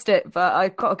optimistic, but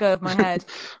I've got to go with my head.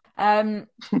 I'm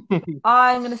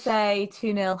going to say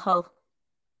 2-0 Hull.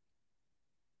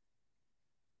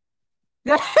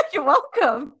 You're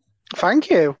welcome. Thank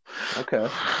you. Okay.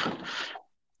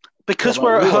 Because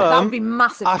we're at home, that would be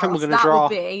massive. I think we're going to draw.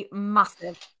 That would be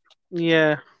massive.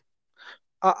 Yeah.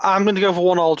 I'm going to go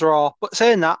for 1-1 draw. But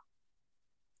saying that,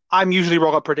 I'm usually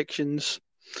wrong at predictions.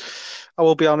 I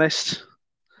will be honest.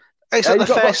 It's like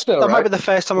that might be the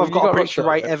first time I've got a prediction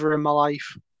right ever in my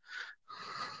life.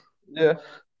 Yeah.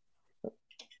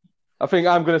 I think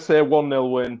I'm going to say a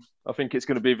 1-0 win. I think it's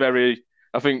going to be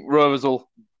I think Rovers will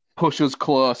push us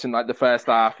close in like the first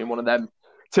half in one of them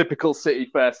typical City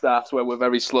first halves where we're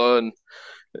very slow and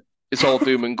it's all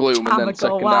doom and gloom. And then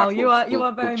second half,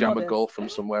 we'll jam a goal from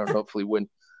somewhere and hopefully win.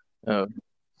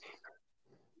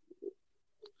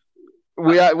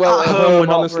 We are well. At home,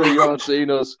 honestly, you haven't seen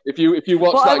us. If you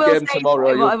watch that game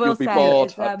tomorrow, you'll be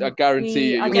bored. I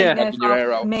guarantee you. You'll be your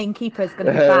hair out. Main keeper's going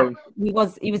to be back.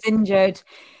 He was injured.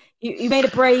 He made a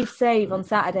brave save on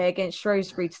Saturday against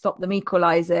Shrewsbury to stop them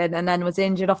equalising, and then was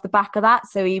injured off the back of that.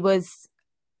 So he was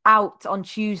out on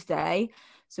Tuesday.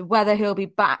 So whether he'll be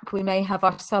back, we may have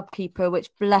our sub keeper.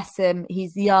 Which, bless him,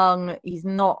 he's young. He's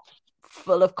not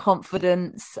full of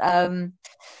confidence.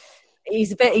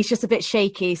 He's just a bit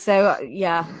shaky. So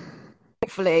yeah,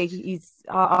 hopefully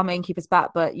our main keeper's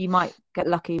back. But you might get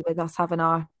lucky with us having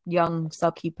our young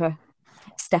sub keeper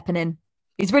stepping in.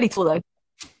 He's really tall though,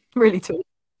 really tall.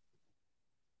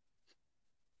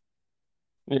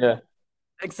 Yeah,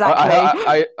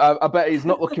 exactly. I bet he's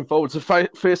not looking forward to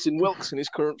facing Wilkes in his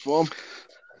current form.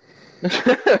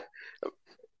 Because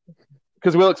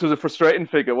Wilkes was a frustrating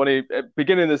figure when at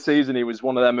beginning of the season. He was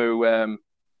one of them who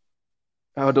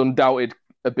had undoubted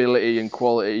ability and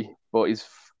quality, but his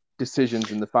decisions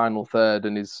in the final third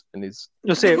and his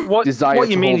you'll see what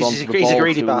you mean is he's a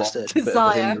greedy bastard.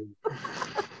 Desire.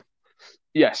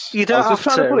 Yes, you don't I was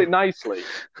just trying to put it nicely.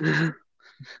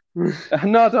 No,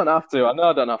 I don't have to. I know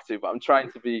I don't have to, but I'm trying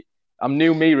to be. I'm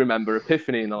new me. Remember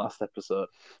Epiphany in the last episode.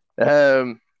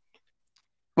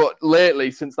 But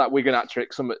lately, since that Wigan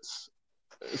hat-trick, something's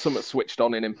switched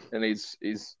on in him, and he's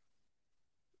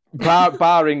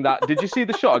barring that. Did you see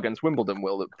the shot against Wimbledon,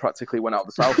 Will, that practically went out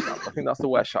the south stand? I think that's the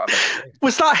worst shot I've ever seen.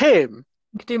 Was that him?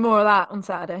 You could do more of that on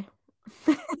Saturday.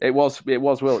 It was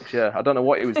Wilkes, yeah. I don't know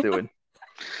what he was doing.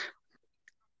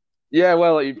 Yeah,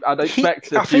 well, I'd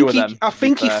expect a few of them. I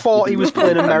think he thought he was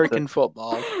playing American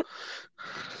football.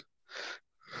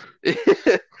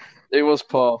 It was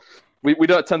poor. We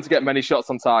don't tend to get many shots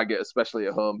on target, especially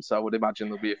at home, so I would imagine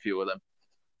there'll be a few of them.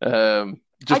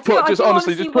 Message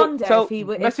Barton, tell him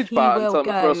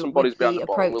to throw some bodies behind the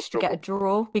ball. We'll to get a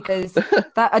draw, because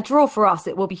a draw for us,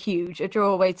 it will be huge. A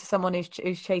draw away to someone who's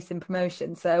chasing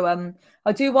promotion. So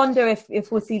I do wonder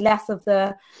if we'll see less of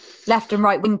the left and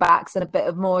right wing backs and a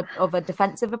bit more of a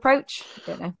defensive approach. I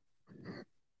don't know.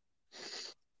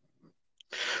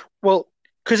 Well,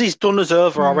 because he's done us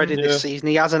over already this season,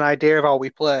 he has an idea of how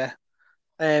we play.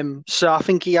 So I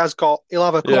think he'll have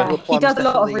a couple of plans. He does a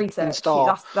lot of research.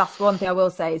 That's one thing I will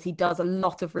say is he does a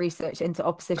lot of research into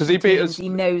opposition teams. He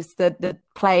knows the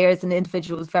players and the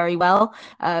individuals very well,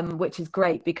 which is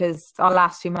great because our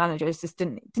last two managers just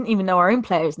didn't even know our own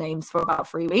players' names for about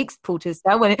 3 weeks. Paul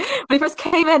Tisdale, when he first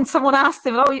came in, someone asked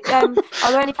him, are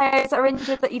there any players that are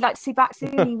injured that you'd like to see back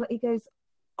soon? He goes,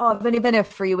 I've only been here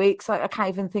 3 weeks. I can't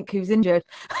even think who's injured.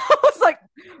 I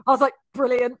was like,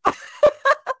 brilliant.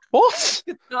 What?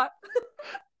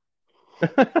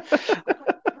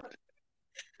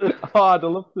 I'd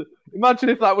love to. Imagine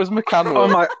if that was McCann. Oh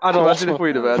my! Imagine if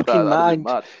we'd have heard that. That'd be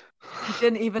mad. You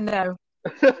didn't even know.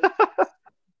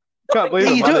 Can't believe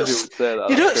the manager would say that.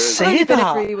 You don't say that. Been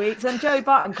in 3 weeks, and Joey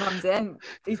Barton comes in.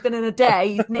 He's been in a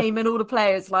day. He's naming all the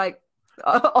players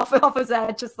off his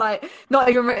head, just like not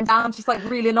even written down, just like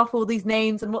reeling off all these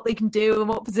names and what they can do and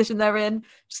what position they're in.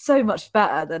 So much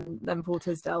better than Paul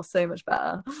Tisdale. So much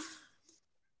better.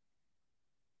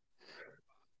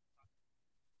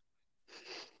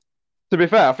 To be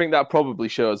fair, I think that probably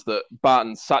shows that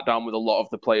Barton sat down with a lot of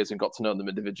the players and got to know them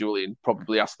individually and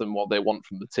probably asked them what they want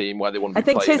from the team, where they want to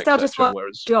be playing, Tisdale just wanted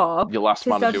whereas a job. your last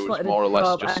manager was more or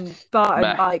less just and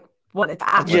Barton wanted to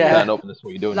act. Yeah, no, this is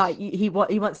what you're doing. Like he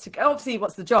wants to. Obviously, he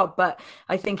wants the job, but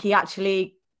I think he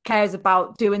actually cares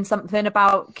about doing something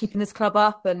about keeping this club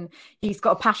up, and he's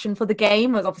got a passion for the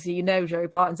game. As obviously, Joe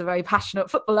Barton's a very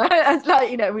passionate footballer.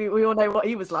 We all know what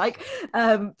he was like.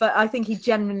 But I think he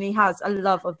genuinely has a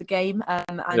love of the game,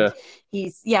 and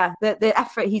he's the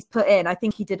effort he's put in. I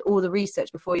think he did all the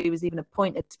research before he was even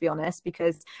appointed, to be honest,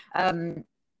 because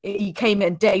he came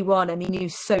in day one and he knew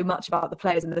so much about the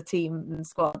players and the team and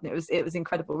squad. And it was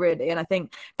incredible, really. And I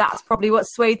think that's probably what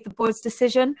swayed the board's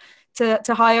decision to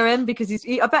hire him, because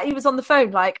I bet he was on the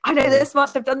phone like, I know this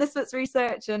much, I've done this much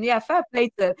research, and fair play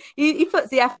to him. He puts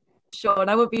the effort, sure, and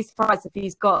I wouldn't be surprised if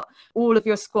he's got all of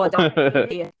your squad at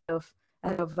the end of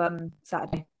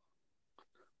Saturday.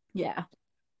 Yeah.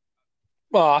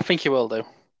 Well, I think he will do.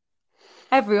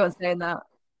 Everyone's saying that.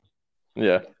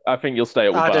 Yeah, I think you'll stay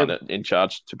up with Barnett in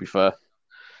charge, to be fair.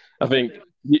 I think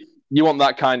you want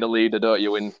that kind of leader, don't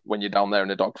you, when you're down there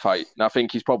in a dogfight? And I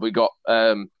think he's probably got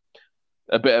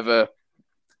a bit of a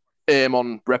aim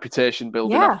on reputation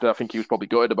building after. I think he was probably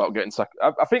gutted about getting sacked.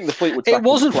 I think the Fleetwood sack, it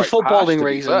wasn't for footballing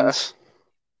reasons.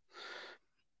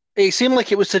 It seemed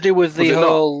like it was to do with the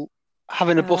whole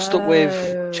having a bust up with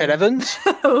Ched Evans.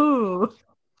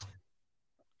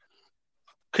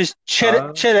 Because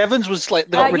Ched Evans was like,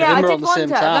 they got rid of him around the same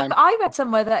time. Like, I read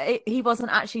somewhere that he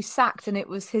wasn't actually sacked and it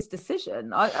was his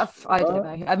decision. I don't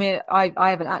know. I mean, I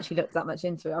haven't actually looked that much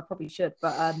into it. I probably should,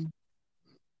 but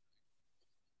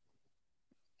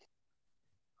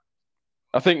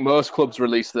I think most clubs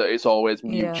release that it's always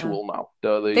mutual now.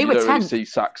 Don't they? They were don't really 10th. See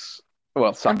sacks.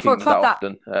 Well, sackings for a club that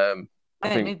often.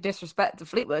 I don't mean disrespect to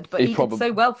Fleetwood, but he did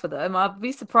so well for them. I'd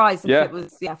be surprised if it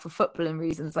was for footballing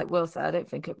reasons, like Will said. I don't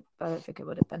think it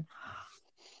would have been.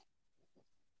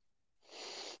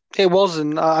 It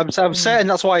wasn't. I'm certain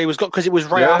that's why he was got, because it was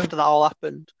right after that all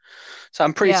happened. So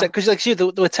I'm pretty certain, because like you, they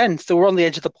were 10th. They were on the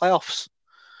edge of the playoffs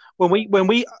when we the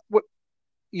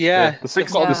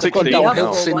 16th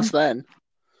downhill since then.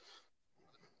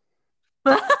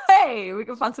 Hey, we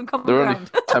can find some common They're ground.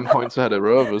 only 10 points ahead of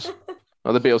Rovers.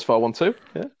 Oh, they beat us 4-1-2.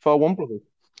 Yeah, 4-1 brothers.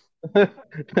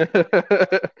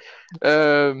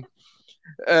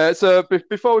 So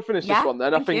before we finish this one,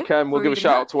 then I think we'll give a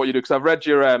shout out to what you do, because I've read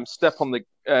your step on the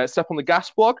gas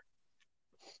blog,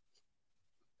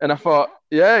 and I thought,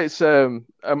 it's. I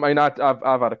mean,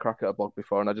 I've had a crack at a blog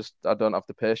before, and I don't have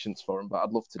the patience for them, but I'd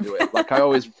love to do it. Like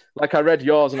I read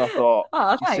yours, and I thought,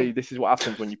 you see, this is what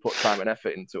happens when you put time and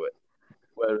effort into it.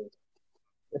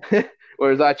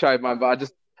 Whereas I tried mine, but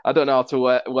I don't know how to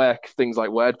work things like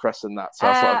WordPress and that, so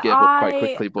I sort of gave up quite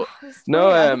quickly. But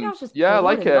I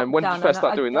like it. When did you first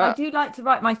start doing that? I do like to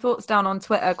write my thoughts down on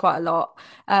Twitter quite a lot,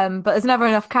 but there's never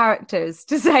enough characters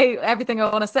to say everything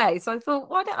I want to say. So I thought,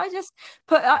 why don't I just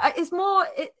put? It's more,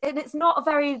 and it's not a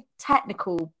very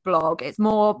technical blog. It's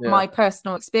more my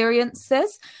personal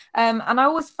experiences, and I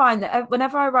always find that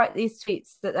whenever I write these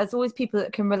tweets, that there's always people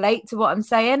that can relate to what I'm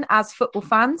saying as football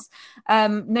fans.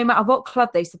 No matter what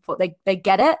club they support, they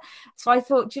get it. So I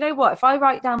thought, do you know what? If I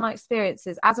write down my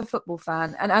experiences as a football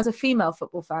fan and as a female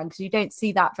football fan, because you don't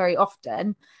see that very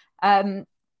often,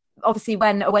 obviously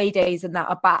when away days and that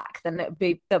are back, then it'd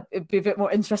be a bit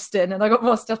more interesting, and I got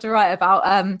more stuff to write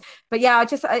about. But yeah, I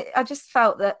just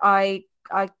felt that I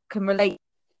can relate,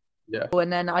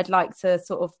 and then I'd like to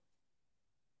sort of,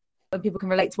 when people can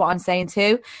relate to what I'm saying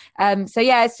too. So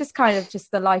yeah, it's just kind of just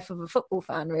the life of a football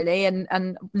fan, really,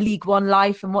 and League One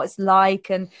life and what it's like,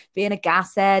 and being a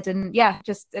gas head, and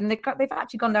they've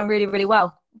actually gone down really, really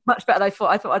well, much better than I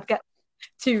thought. I thought I'd get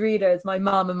 2 readers, my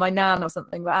mum and my nan or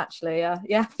something, but actually,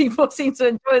 people seem to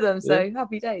enjoy them. So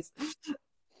happy days.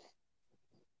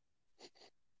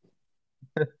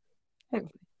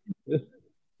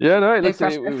 Yeah, no, it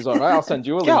was all right. I'll send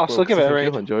you a link. Yeah, I'll still give it a read.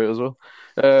 You'll enjoy it as well.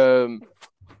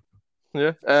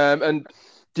 And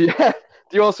do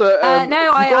you also?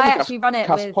 No, I actually run it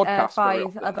with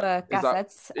 5 other gas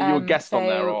heads. You a guest on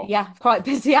there? Or? Yeah, quite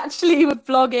busy actually with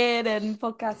blogging and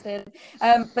podcasting.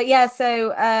 But yeah,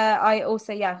 so I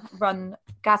also run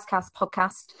Gascast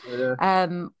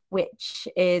podcast, which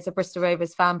is a Bristol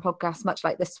Rovers fan podcast, much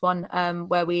like this one,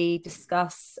 where we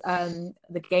discuss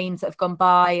the games that have gone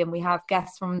by, and we have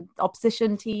guests from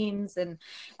opposition teams and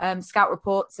scout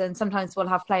reports, and sometimes we'll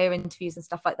have player interviews and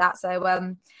stuff like that.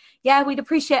 So we'd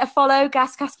appreciate a follow,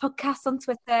 Gascast podcast on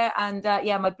Twitter, and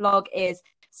my blog is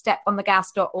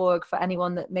steponthegas.org for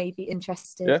anyone that may be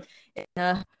interested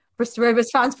in Bristol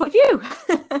Rovers fans' point of view.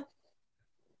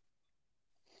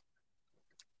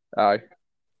 Aye.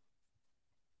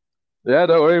 Yeah,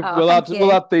 don't worry. Oh, we'll thank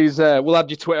you. add these. We'll add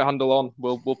your Twitter handle on.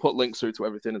 We'll put links through to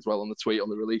everything as well on the tweet on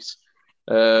the release.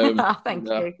 Thank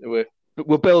you.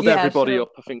 We'll build Yeah, everybody sure.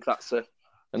 up. I think that's a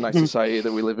nice society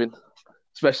that we live in,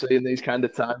 especially in these kind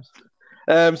of times.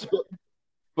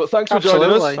 But thanks for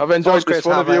joining us. I've enjoyed this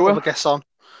one, have you? Have a guest on.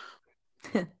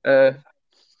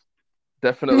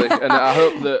 Definitely, and I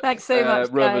hope that Thanks so much,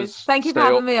 guys. Rovers Thank you for stay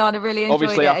having up. me on. I really enjoyed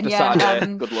Obviously, it. after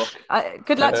Saturday, good luck.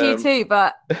 Good luck to you too,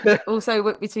 but also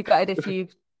won't be too gutted if you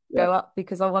go up,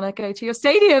 because I want to go to your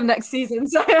stadium next season.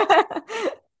 So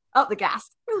up the gas.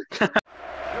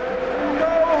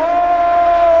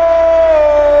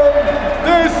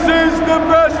 This is the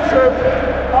best trip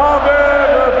I've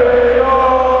ever been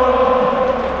on.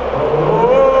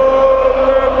 Oh,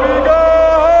 let me go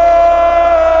home.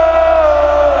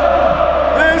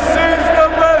 This is the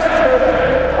best trip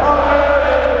I've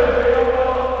ever been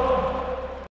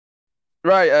on.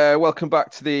 Right, welcome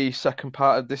back to the second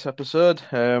part of this episode.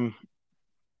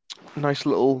 Nice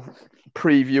little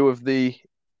preview of the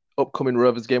upcoming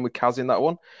Rovers game with Kaz in that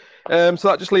one. So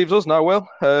that just leaves us now, Will.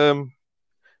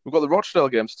 We've got the Rochdale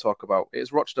game to talk about.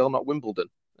 It's Rochdale, not Wimbledon.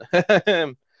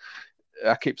 I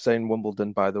keep saying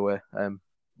Wimbledon, by the way,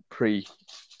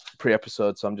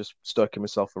 pre-episode, so I'm just stoking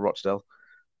myself for Rochdale.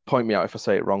 Point me out if I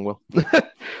say it wrong, Will.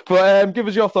 But give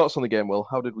us your thoughts on the game, Will.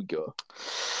 How did we go?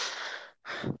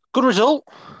 Good result.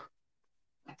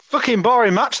 Fucking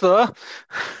boring match, though.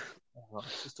 Oh,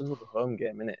 it's just another home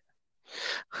game, isn't it?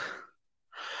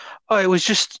 Oh, it was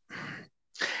just...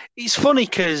 It's funny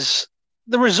because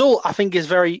the result, I think, is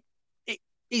very...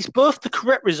 It's both the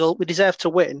correct result, we deserve to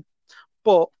win,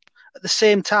 but at the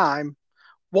same time,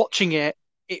 watching it,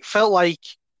 it felt like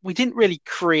we didn't really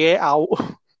create out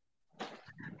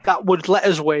that would let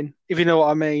us win, if you know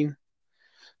what I mean.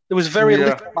 There was very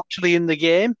little actually in the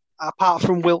game, apart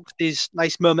from Wilkes'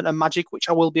 nice moment of magic, which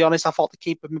I will be honest, I thought the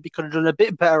keeper maybe could have done a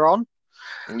bit better on.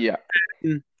 Yeah.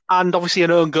 And obviously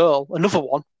an own goal, another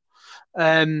one.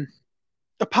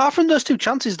 Apart from those two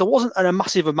chances, there wasn't a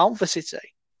massive amount for City.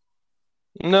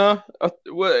 No,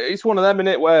 it's one of them,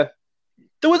 innit, where...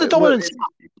 They were the dominant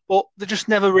side, but they just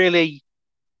never really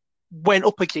went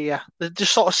up a gear. They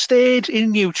just sort of stayed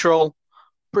in neutral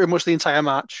pretty much the entire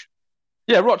match.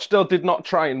 Yeah, Rochdale did not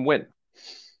try and win.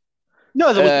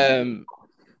 No,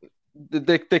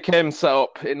 they came set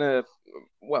up in a...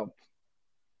 Well,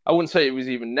 I wouldn't say it was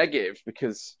even negative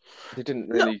because they didn't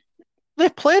really... No, they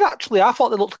played, actually. I thought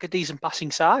they looked like a decent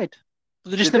passing side.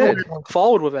 But they just never went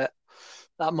forward with it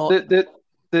that much.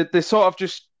 They sort of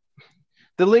just...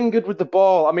 They lingered with the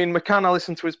ball. I mean, McCann, I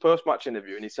listened to his post-match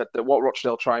interview and he said that what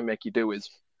Rochdale try and make you do is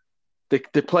they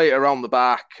play it around the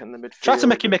back and the midfield. Try to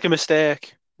make you make a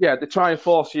mistake. Yeah, they try and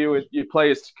force your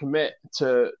players to commit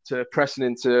to pressing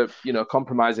into,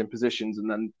 compromising positions and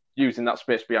then using that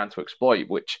space behind to exploit,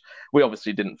 which we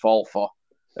obviously didn't fall for.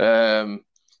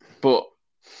 But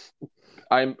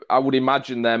I would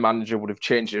imagine their manager would have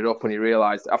changed it up when he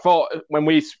realised. I thought when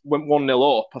we went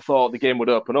 1-0 up, I thought the game would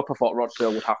open up. I thought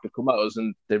Rochdale would have to come at us,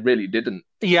 and they really didn't.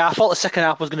 Yeah, I thought the second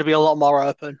half was going to be a lot more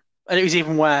open, and it was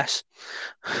even worse.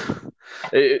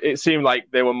 It seemed like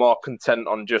they were more content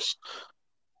on just...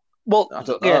 Well, I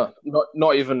don't know,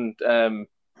 not even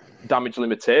damage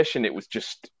limitation. It was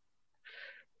just...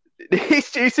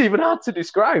 It's even hard to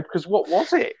describe, because what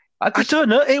was it? I don't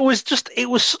know. It was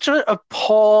such a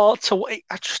poor to.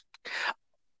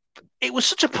 It was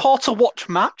such a poor to watch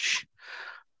match.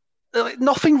 Like,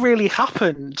 nothing really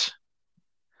happened.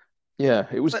 Yeah,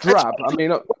 it was drab. I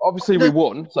mean, obviously we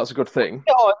won, so that's a good thing.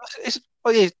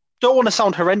 I don't want to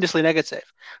sound horrendously negative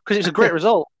because it's a great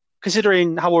result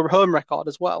considering our home record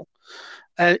as well.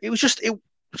 It was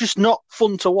just not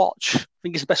fun to watch. I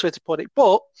think it's the best way to put it.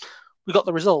 But we got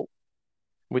the result.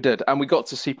 We did, and we got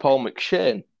to see Paul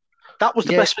McShane. That was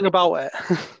the best thing about it.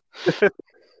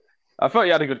 I thought he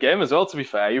had a good game as well, to be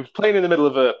fair. He was playing in the middle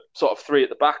of a sort of three at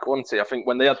the back, wasn't he? I think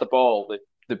when they had the ball,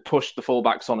 they pushed the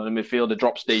full-backs on and the midfielder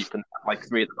drops deep and like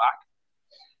three at the back.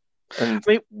 And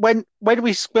I mean,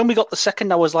 when we got the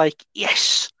second, I was like,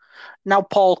 yes, now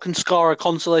Paul can score a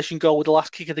consolation goal with the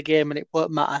last kick of the game and it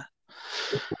won't matter.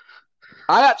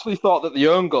 I actually thought that the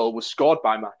own goal was scored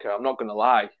by Maka. I'm not going to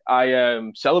lie.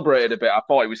 I celebrated a bit. I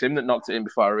thought it was him that knocked it in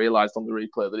before I realised on the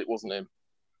replay that it wasn't him.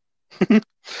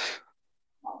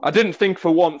 I didn't think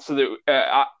for once that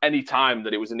at any time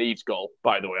that it was an Eves goal,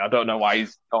 by the way. I don't know why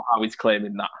how he's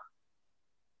claiming that.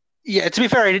 Yeah, to be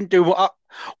fair, he didn't do...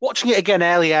 Watching it again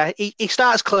earlier, he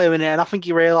starts claiming it and I think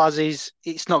he realises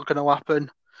it's not going to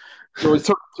happen. So he's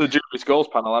took to the Julius goals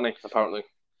panel, hasn't he, apparently?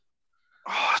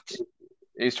 Oh,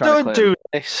 he's trying don't do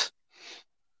this.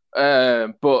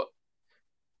 But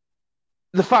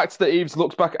the fact that Eaves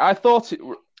looks back, I thought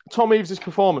Tom Eaves'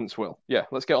 performance, Will. Yeah,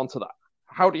 let's get on to that.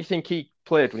 How do you think he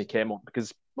played when he came on?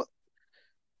 Because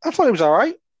I thought he was all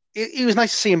right. It was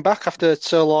nice to see him back after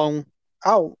so long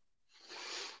out.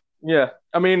 Yeah,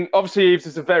 I mean, obviously Eaves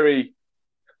is a very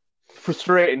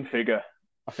frustrating figure,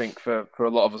 I think, for a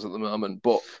lot of us at the moment.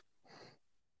 But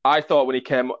I thought when he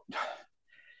came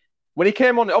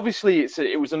on, obviously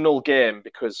it was a null game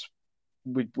because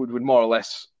we'd more or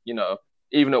less,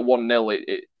 even at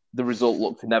 1-0, the result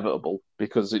looked inevitable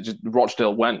because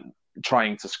Rochdale went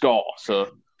trying to score.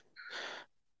 So,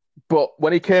 but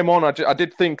when he came on, I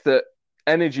did think that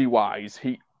energy-wise,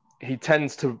 he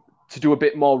tends to do a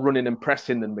bit more running and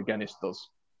pressing than McGuinness does.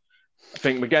 I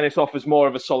think McGuinness offers more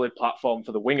of a solid platform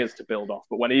for the wingers to build off.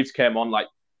 But when Eaves came on,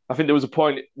 I think there was a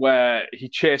point where he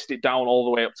chased it down all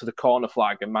the way up to the corner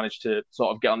flag and managed to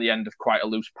sort of get on the end of quite a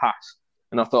loose pass.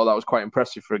 And I thought that was quite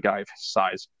impressive for a guy of his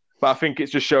size. But I think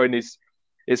it's just showing his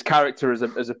character as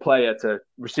a player to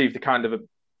receive the kind of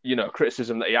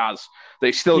criticism that he has. That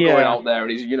he's still going out there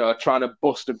and he's trying to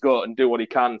bust a gut and do what he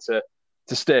can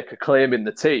to stake a claim in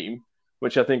the team,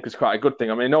 which I think is quite a good thing.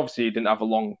 I mean, obviously he didn't have a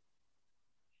long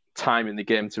time in the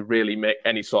game to really make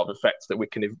any sort of effects that we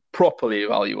can properly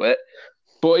evaluate.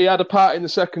 But he had a part in the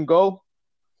second goal.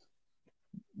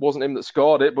 Wasn't him that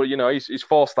scored it, but he's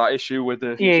forced that issue with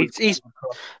the. Yeah,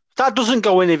 that doesn't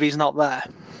go in if he's not there.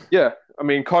 Yeah, I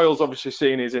mean, Coyle's obviously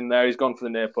seen he's in there. He's gone for the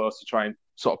near post to try and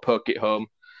sort of poke it home.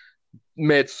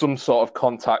 Made some sort of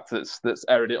contact that's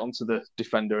erred it onto the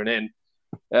defender and in.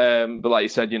 But like you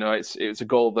said, it's a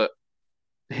goal that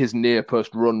his near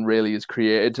post run really has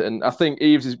created, and I think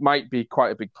Eaves might be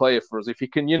quite a big player for us if he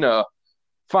can,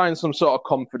 find some sort of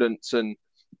confidence and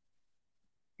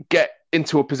get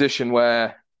into a position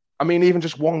where, I mean, even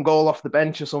just one goal off the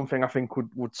bench or something, I think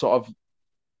would sort of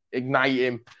ignite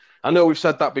him. I know we've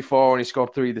said that before, and he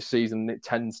scored 3 this season, and it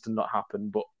tends to not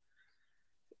happen, but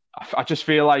I just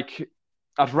feel like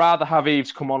I'd rather have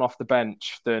Eaves come on off the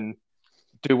bench than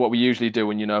do what we usually do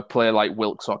and, play like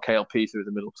Wilkes or KLP through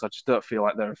the middle, because I just don't feel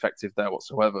like they're effective there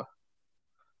whatsoever.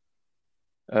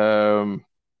 So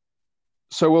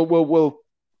we'll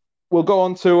go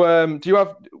on to,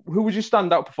 who was your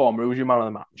standout performer? Who was your man of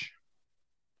the match?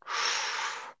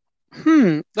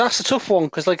 That's a tough one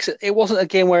because, like I said, it wasn't a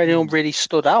game where anyone really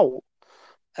stood out.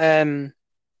 It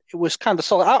was kind of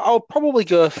solid. I'll probably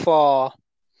go for.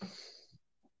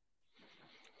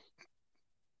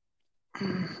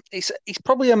 It's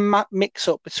probably a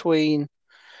mix-up between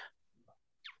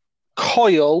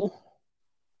Coyle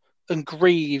and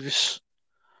Greaves.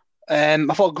 I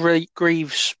thought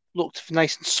Greaves looked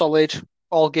nice and solid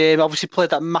all game. Obviously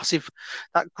played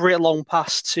that great long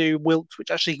pass to Wilkes,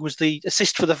 which actually was the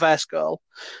assist for the first goal.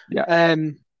 Yeah.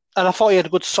 And I thought he had a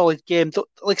good solid game.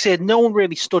 Like I said, no one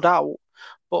really stood out,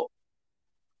 but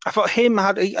I thought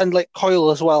and like Coyle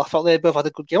as well, I thought they both had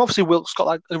a good game. Obviously Wilkes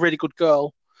got a really good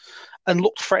goal and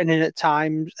looked threatening at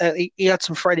times. He had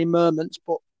some threatening moments,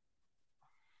 but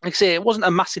like I say, it wasn't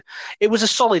a massive. It was a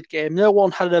solid game. No one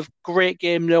had a great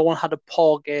game. No one had a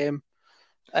poor game.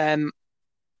 The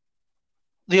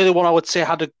other one I would say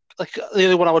the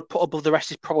other one I would put above the rest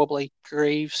is probably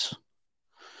Greaves.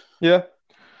 Yeah,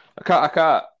 I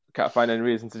can't find any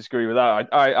reason to disagree with that.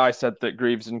 I said that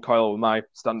Greaves and Coyle were my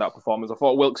standout performers. I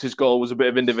thought Wilkes' goal was a bit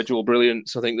of individual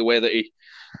brilliance. I think the way that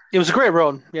it was a great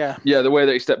run. Yeah, the way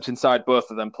that he stepped inside both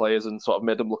of them players and sort of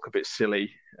made them look a bit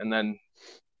silly, and then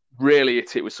really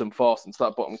hit it with some force into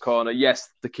that bottom corner. Yes,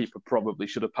 the keeper probably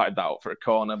should have patted that out for a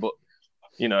corner, but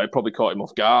it probably caught him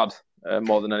off guard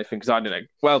more than anything because I didn't.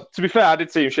 Well, to be fair, I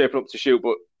did see him shaping up to shoot,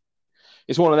 but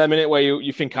it's one of them in it where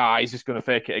you think, he's just going to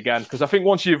fake it again. Because I think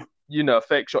once you've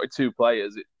fake shotted 2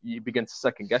 players, you begin to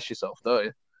second guess yourself, don't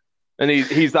you? And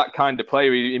he's that kind of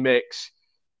player. He makes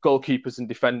goalkeepers and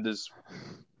defenders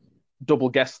double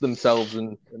guess themselves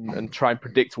and try and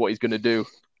predict what he's going to do.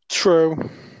 True.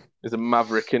 He's a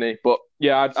maverick, isn't he? But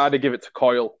yeah, I'd give it to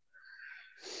Coyle.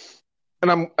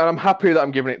 And I'm happy that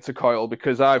I'm giving it to Coyle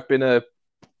because I've been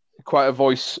quite a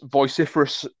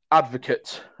vociferous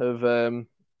advocate of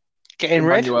getting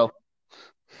Emmanuel.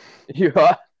 Red. You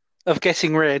are of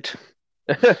getting red.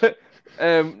 I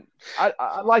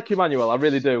like Emmanuel, I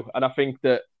really do, and I think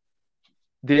that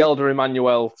the elder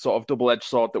Emmanuel sort of double-edged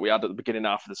sword that we had at the beginning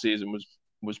half of the season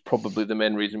was probably the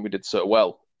main reason we did so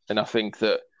well. And I think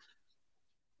that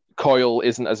Coyle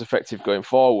isn't as effective going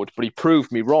forward, but he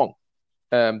proved me wrong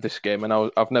this game, and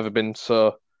I've never been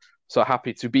so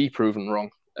happy to be proven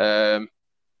wrong. I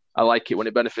like it when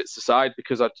it benefits the side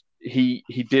because he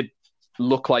did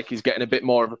look like he's getting a bit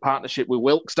more of a partnership with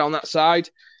Wilkes down that side.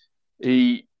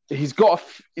 He's got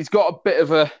a bit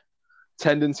of a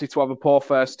tendency to have a poor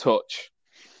first touch,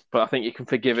 but I think you can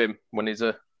forgive him when he's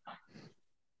a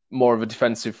more of a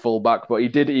defensive fullback. But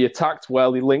he attacked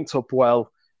well, he linked up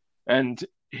well, and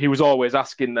he was always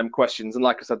asking them questions. And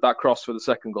like I said, that cross for the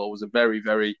second goal was a very,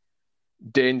 very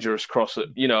dangerous cross.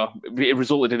 It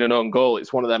resulted in an own goal.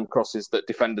 It's one of them crosses that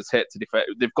defenders hit to defend.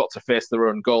 They've got to face their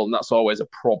own goal, and that's always a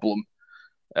problem.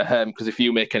 Because if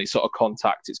you make any sort of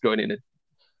contact, it's going in,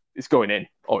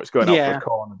 or it's going out for a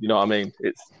corner. You know what I mean?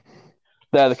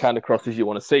 They're the kind of crosses you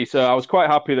want to see. So I was quite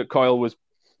happy that Coyle was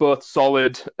both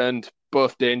solid and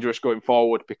both dangerous going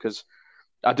forward, because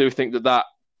I do think that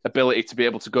ability to be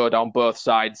able to go down both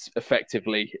sides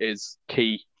effectively is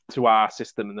key to our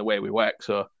system and the way we work.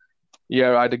 So,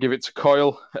 yeah, I'd give it to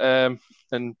Coyle, and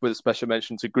with a special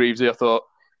mention to Greavesy. I thought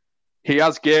he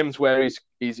has games where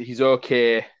he's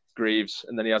okay, Greaves,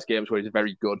 and then he has games where he's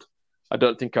very good. I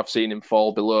don't think I've seen him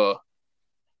fall below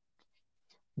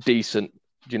decent.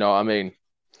 Do you know what I mean?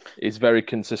 He's a very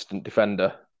consistent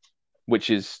defender, which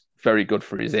is very good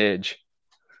for his age.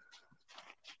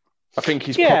 I think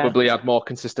he's probably had more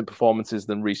consistent performances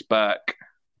than Reece Burke.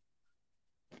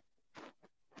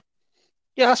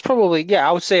 Yeah, that's probably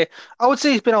I would say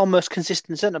he's been our most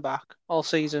consistent centre back all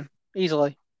season,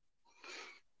 easily.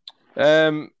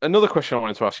 Another question I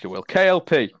wanted to ask you, Will.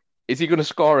 KLP, is he going to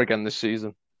score again this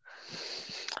season?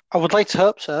 I would like to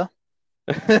hope so.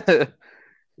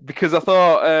 Because I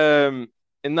thought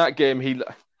in that game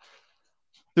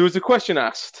there was a question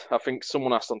asked. I think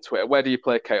someone asked on Twitter, where do you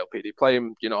play KLP? Do you play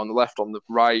him, on the left, on the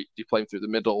right? Do you play him through the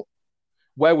middle?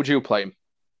 Where would you play him?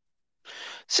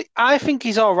 See, I think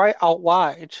he's all right out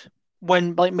wide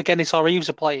when McGuinness or Reeves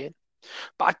are playing.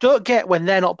 But I don't get, when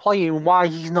they're not playing, why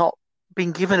he's not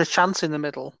been given a chance in the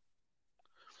middle.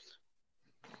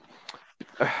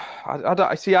 I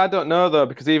don't know, though,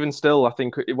 because even still, I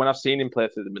think when I've seen him play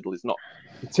through the middle, it's not...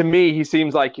 To me, he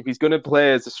seems like if he's going to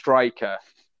play as a striker,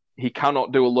 he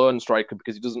cannot do a lone striker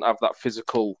because he doesn't have that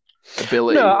physical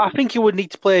ability. No, I think he would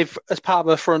need to play as part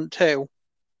of a front two.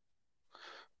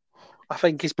 I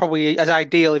think he's probably as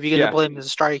ideal if you're going to play him as a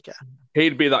striker.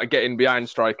 He'd be that getting behind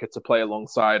striker to play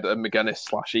alongside a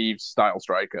McGuinness/Eves style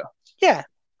striker. Yeah.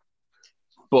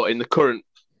 But in the current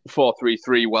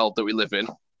 4-3-3 world that we live in,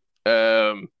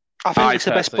 I think it's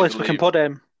the best place we can put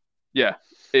him. Yeah,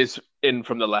 is in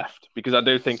from the left, because I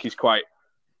do think he's quite...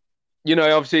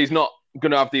 obviously he's not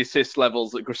going to have the assist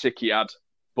levels that Grosicki had,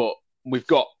 but we've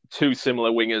got two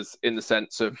similar wingers in the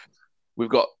sense of we've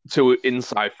got two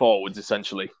inside forwards,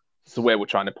 essentially. It's the way we're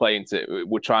trying to play into it.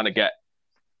 We're trying to get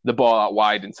the ball out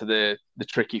wide into the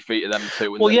tricky feet of them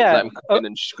two, and let them come in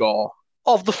and score.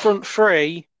 Of the front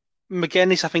three,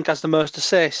 McGuinness, I think, has the most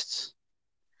assists.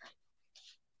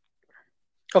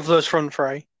 Of those front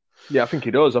three. Yeah, I think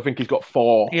he does. I think he's got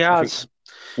 4. He has.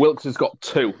 Wilkes has got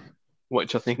 2,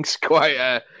 which I think is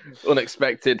quite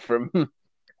unexpected from... No,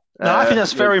 I think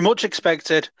that's very much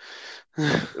expected.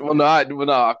 I'm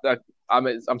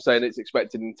saying it's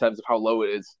expected in terms of how low it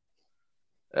is.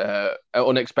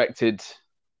 Unexpected.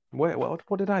 Wait,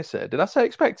 what did I say? Did I say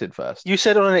expected first? You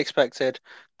said unexpected.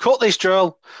 Cut this,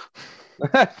 Joel.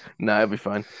 No, it'll be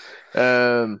fine.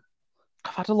 I've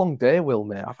had a long day, Will,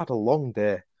 mate. I've had a long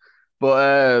day.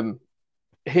 But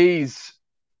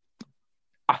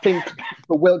I think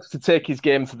for Wilkes to take his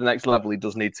game to the next level, he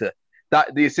does need to...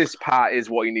 the assist part is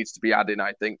what he needs to be adding,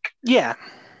 I think. Yeah.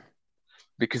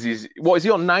 Because is he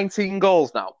on 19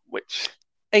 goals now?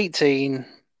 18,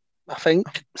 I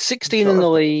think. 16 in the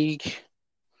league.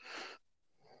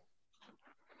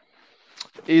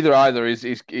 Either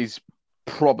he's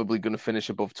probably going to finish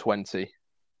above 20.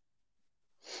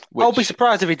 I'll be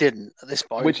surprised if he didn't at this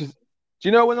point. Do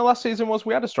you know when the last season was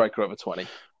we had a striker over 20?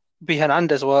 Be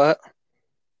Hernandez, were it?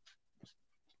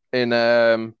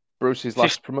 In Bruce's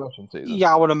last promotion season?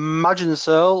 Yeah, I would imagine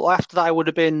so. After that, it would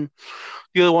have been...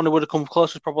 The other one who would have come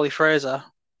close was probably Fraser.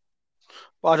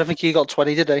 But I don't think he got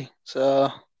 20, did he?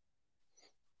 So...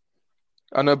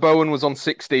 I know Bowen was on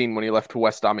 16 when he left for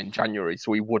West Ham in January,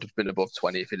 so he would have been above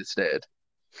 20 if he'd have stayed.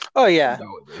 Oh, yeah.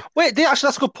 Wait, actually,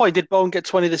 that's a good point. Did Bowen get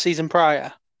 20 the season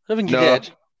prior? I don't think he did.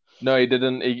 No, he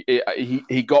didn't.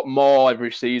 He got more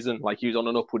every season. Like, he was on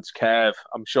an upwards curve.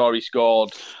 I'm sure he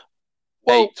scored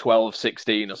 8, 12,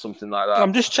 16 or something like that.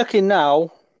 I'm just checking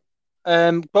now.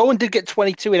 Bowen did get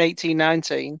 22 in 18-19.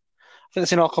 I think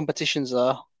that's in all competitions,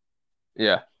 though.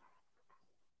 Yeah.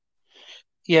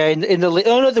 Yeah, in the league.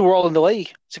 Oh, no, they were all in the league.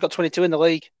 So he got 22 in the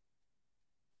league.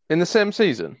 In the same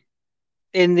season?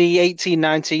 In the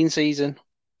 18-19 season.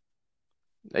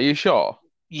 Are you sure?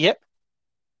 Yep.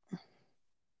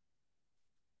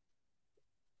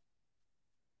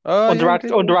 Under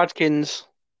Adkins.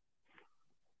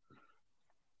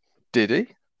 Did he?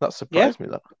 That surprised me,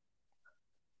 that.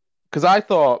 Because I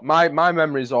thought my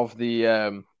memories of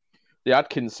the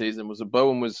Adkins season was that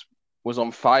Bowen was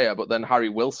on fire, but then Harry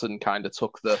Wilson kind of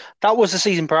took the. That was the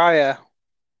season prior.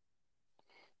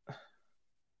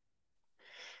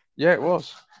 Yeah, it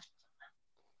was.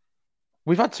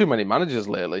 We've had too many managers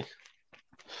lately.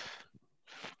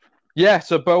 Yeah,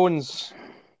 so Bowen's.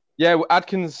 Yeah,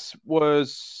 Adkins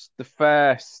was the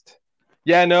first.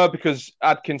 Yeah, no, because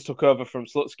Adkins took over from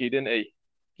Slutsky, didn't he?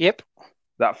 Yep.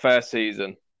 That first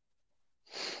season.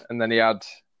 And then he had.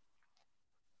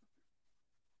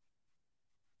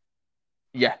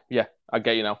 Yeah, I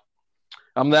get you now.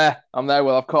 I'm there.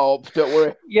 Well, I've caught up. Don't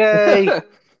worry. Yay.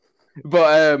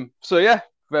 But, so yeah,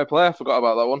 fair play. I forgot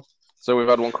about that one. So we've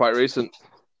had one quite recent.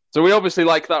 So we obviously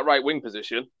like that right wing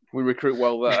position. We recruit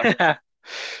well there.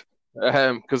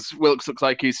 Because Wilkes looks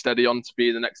like he's steady on to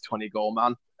be the next 20 goal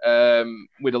man.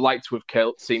 We'd have liked to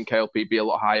have seen KLP be a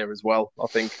lot higher as well. I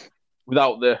think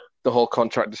without the whole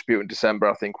contract dispute in December,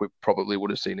 I think we probably would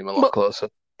have seen him a lot closer.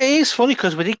 It is funny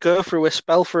because we did go through a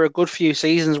spell for a good few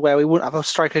seasons where we wouldn't have a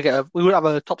striker we wouldn't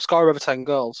have a top scorer over 10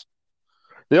 goals.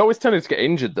 They always tended to get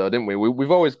injured though, didn't we?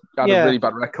 We've always had a really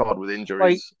bad record with injuries.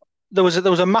 Like, there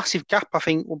was a massive gap, I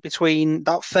think, between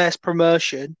that first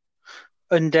promotion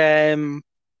and the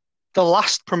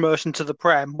last promotion to the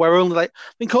Prem, where only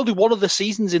only one of the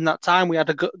seasons in that time we had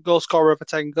a goal scorer over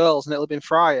 10 goals, and it'll have been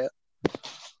Fryer.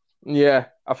 Yeah,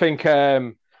 I think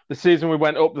the season we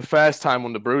went up the first time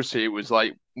under Brucey, it was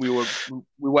like we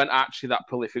weren't actually that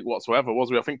prolific whatsoever,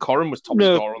 was we? I think Corrin was top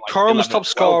scorer. Corrin was top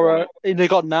scorer, and they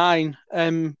got 9.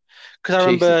 Because I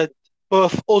remember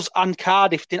both us and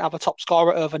Cardiff didn't have a top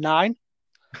scorer over 9,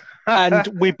 and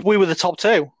we were the top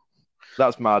 2.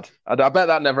 That's mad. I bet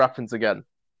that never happens again.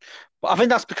 But I think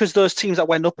that's because those teams that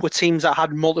went up were teams that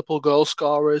had multiple goal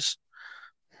scorers.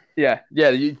 Yeah.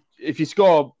 If you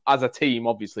score as a team,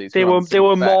 obviously they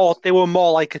were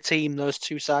more like a team. Those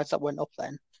two sides that went up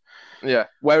then. Yeah.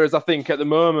 Whereas I think at the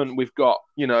moment we've got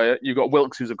you've got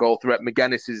Wilkes who's a goal threat.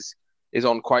 McGuinness is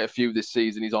on quite a few this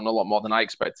season. He's on a lot more than I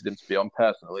expected him to be on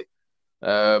personally.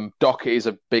 Dockett is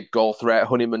a big goal threat.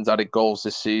 Honeyman's added goals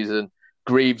this season.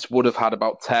 Greaves would have had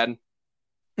about 10.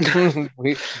 I've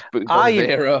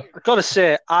got to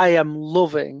say, I am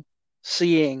loving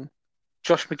seeing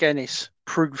Josh McGuinness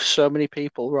prove so many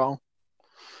people wrong.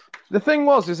 The thing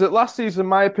is that last season,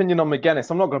 my opinion on McGuinness,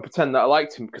 I'm not going to pretend that I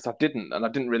liked him because I didn't, and I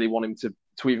didn't really want him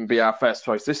to even be our first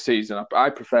choice this season.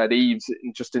 I preferred Eves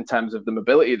just in terms of the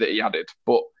mobility that he added,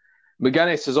 but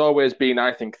McGuinness has always been,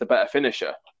 I think, the better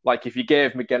finisher. Like, if you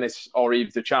gave McGuinness or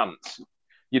Eves a chance,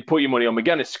 you'd put your money on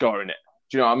McGuinness scoring it.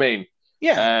 Do you know what I mean?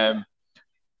 Yeah.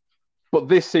 But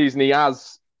this season, he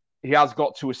has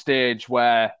got to a stage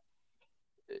where,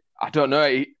 I don't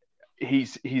know,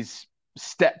 he's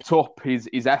stepped up his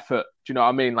effort. Do you know what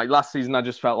I mean? Like, last season, I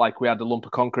just felt like we had a lump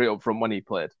of concrete up front when he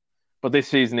played. But this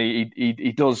season,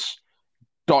 he does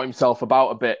dot himself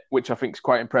about a bit, which I think is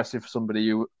quite impressive for somebody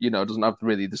who, doesn't have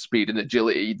really the speed and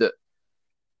agility that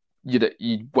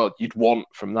you'd want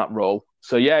from that role.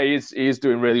 So yeah, he is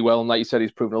doing really well, and like you said,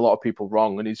 he's proven a lot of people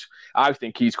wrong, and I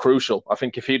think he's crucial. I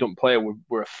think if he doesn't play,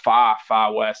 we're a far,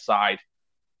 far worse side.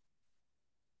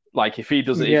 Like if you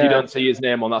don't see his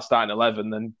name on that starting 11,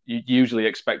 then you usually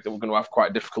expect that we're going to have quite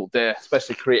a difficult day,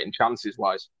 especially creating chances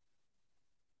wise.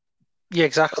 Yeah,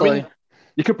 exactly. I mean,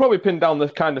 you could probably pin down the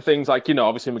kind of things like,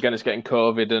 obviously McGuinness getting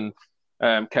COVID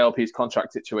and KLP's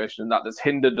contract situation, and that's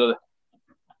hindered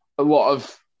a lot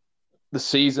of the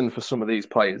season for some of these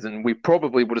players, and we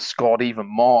probably would have scored even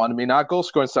more. And I mean, our goal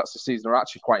scoring stats this season are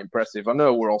actually quite impressive. I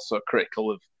know we're also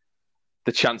critical of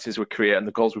the chances we create and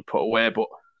the goals we put away, but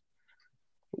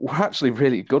we're actually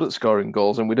really good at scoring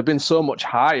goals, and we'd have been so much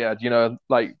higher.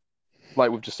 Like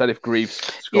we've just said, if Greaves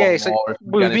scored more,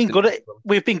 we've been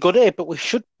good at it, but we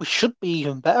should be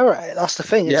even better at it. That's the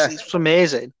thing. It's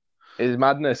amazing. It's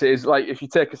madness. It is like if you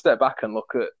take a step back and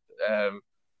look at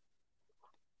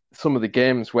some of the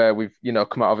games where we've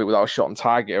come out of it without a shot on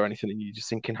target or anything, and you're just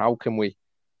thinking, how can we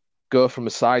go from a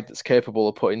side that's capable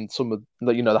of putting some of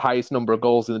the highest number of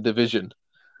goals in the division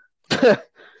to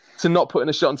not putting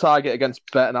a shot on target against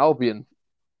Burton Albion?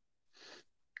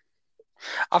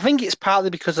 I think it's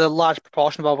partly because a large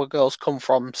proportion of our goals come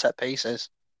from set pieces.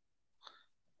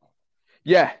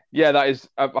 Yeah, that is.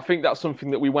 I think that's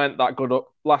something that we weren't that good at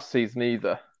last season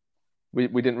either. We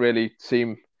didn't really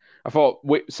seem. I thought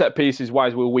set pieces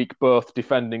wise we were weak both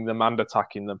defending them and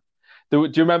attacking them. Do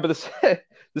you remember the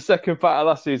second part of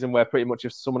last season where pretty much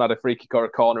if someone had a free kick or a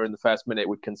corner in the first minute,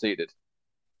 we conceded?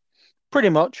 Pretty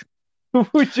much.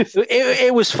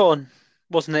 It was fun,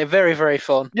 wasn't it? Very, very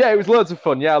fun. Yeah, it was loads of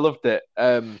fun. Yeah, I loved it.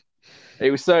 It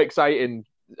was so exciting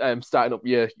starting up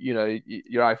your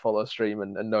iFollow stream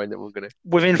and knowing that we're going to.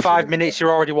 Within 5 minutes,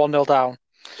 you're already 1-0 down.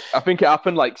 I think it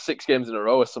happened like 6 games in a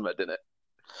row or something, didn't it?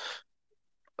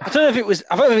 I don't know if it was.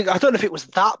 I don't know if it was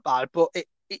that bad, but it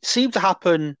seemed to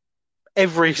happen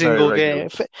every single game.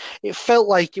 It felt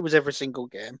like it was every single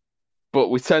game. But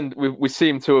we seem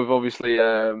to have obviously.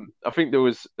 I think there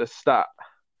was a stat.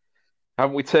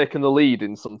 Haven't we taken the lead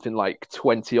in something like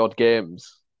 20 odd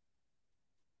games?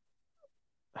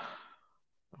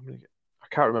 I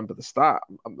can't remember the stat.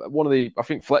 I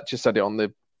think Fletcher said it on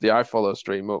the iFollow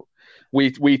stream. But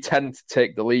we tend to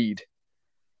take the lead.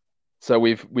 So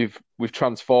we've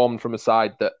transformed from a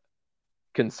side that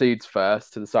concedes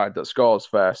first to the side that scores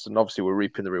first, and obviously we're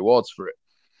reaping the rewards for it.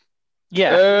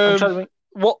 Yeah, I'm trying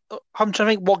to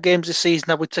think what games this season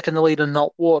have we taken the lead and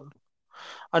not won.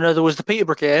 I know there was the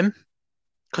Peterborough game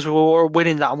because we were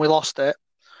winning that and we lost it.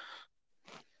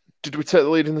 Did we take the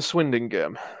lead in the Swindon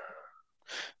game?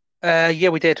 Yeah,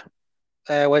 we did.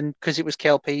 Because it was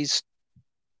KLP's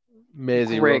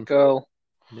amazing great goal.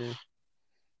 Yeah.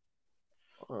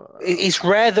 It's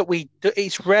rare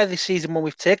this season when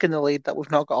we've taken the lead that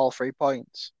we've not got all 3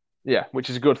 points. Yeah, which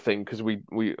is a good thing because we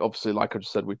obviously, like I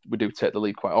just said, we do take the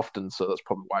lead quite often, so that's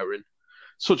probably why we're in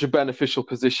such a beneficial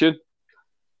position.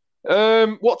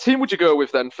 What team would you go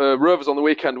with then for Rovers on the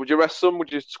weekend? Would you rest some?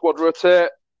 Would you squad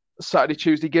rotate? Saturday,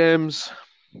 Tuesday games?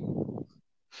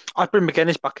 I'd bring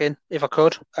McGuinness back in if I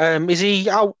could. Is he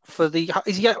out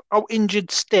injured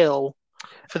still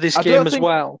for this game as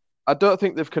well? I don't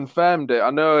think they've confirmed it.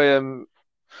 I know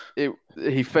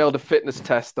he failed a fitness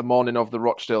test the morning of the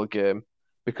Rochdale game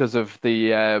because of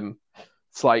the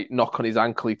slight knock on his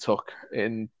ankle he took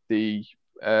in the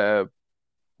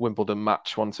Wimbledon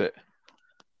match, wasn't it?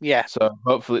 Yeah. So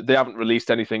hopefully they haven't released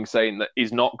anything saying that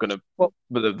he's not going to,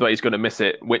 that he's going to miss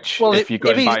it. Which, if you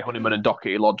go by Honeyman and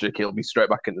Doherty logic, he'll be straight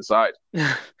back in the side.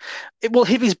 Well,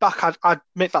 if he's back, I'd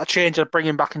make that change. I'd bring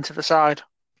him back into the side.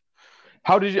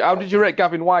 How did you rate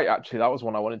Gavin White? Actually, that was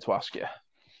one I wanted to ask you.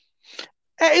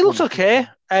 It looks okay,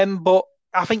 but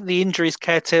I think the injuries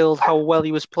curtailed how well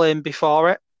he was playing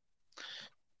before it.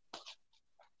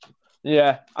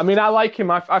 Yeah, I mean, I like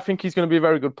him. I think he's going to be a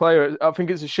very good player. I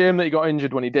think it's a shame that he got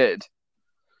injured when he did,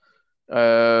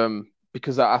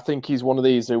 because I think he's one of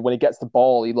these who, when he gets the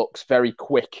ball, he looks very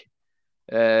quick,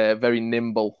 very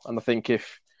nimble. And I think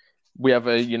if we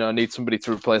ever, need somebody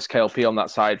to replace KLP on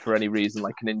that side for any reason,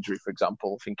 like an injury, for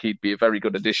example, I think he'd be a very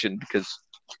good addition because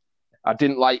I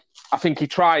think he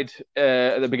tried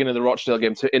at the beginning of the Rochdale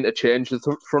game to interchange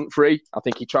the front three. I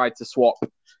think he tried to swap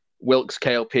Wilkes,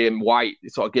 KLP and White.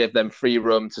 It sort of gave them free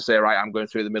room to say, right, I'm going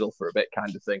through the middle for a bit kind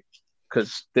of thing,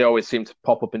 because they always seem to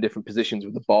pop up in different positions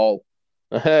with the ball,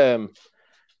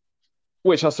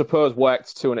 which I suppose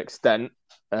worked to an extent,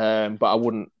 but I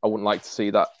wouldn't like to see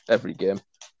that every game.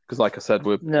 Because, like I said,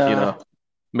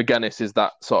 McGuinness is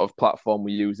that sort of platform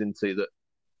we use into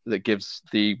that gives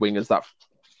the wingers that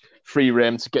free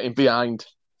rein to get in behind.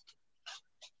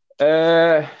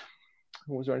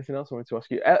 Was there anything else I wanted to ask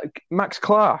you? Max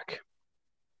Clark,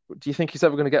 do you think he's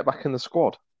ever going to get back in the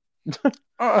squad?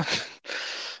 I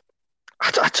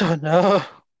don't know.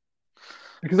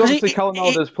 Because obviously Callum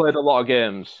Alder's played a lot of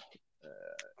games.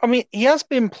 I mean, he has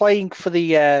been playing for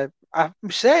the... I'm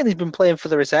certain he's been playing for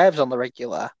the reserves on the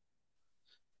regular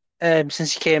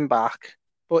since he came back.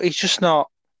 But he's just not...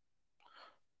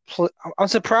 I'm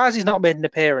surprised he's not made an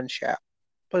appearance yet.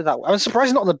 Put it that way. I'm surprised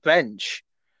he's not on the bench.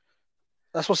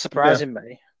 That's what's surprising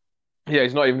me. Yeah,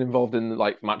 he's not even involved in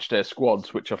match day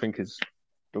squads, which I think is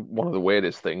one of the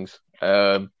weirdest things.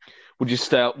 Would you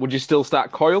still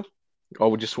start Coyle,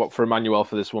 or would you swap for Emmanuel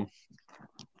for this one?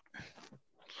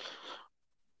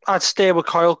 I'd stay with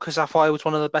Coyle because I thought he was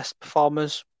one of the best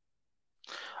performers.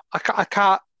 I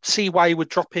can't see why he would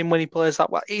drop him when he plays that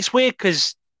well. It's weird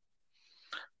because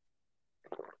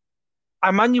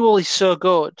Emmanuel is so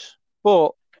good,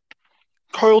 but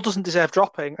Coyle doesn't deserve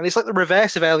dropping, and it's like the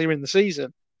reverse of earlier in the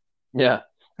season. Yeah.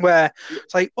 Where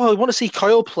it's like, we want to see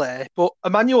Coyle play, but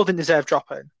Emmanuel didn't deserve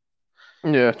dropping.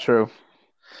 Yeah, true.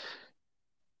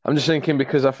 I'm just thinking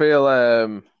because I feel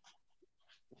I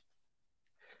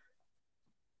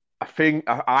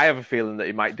have a feeling that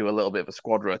he might do a little bit of a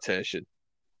squad rotation.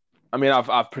 I mean,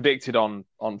 I've predicted on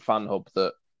FanHub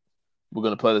that we're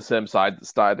going to play the same side that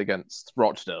started against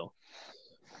Rochdale.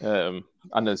 I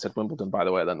know they said Wimbledon, by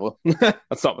the way, then. Well,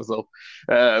 I stopped myself.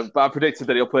 But I predicted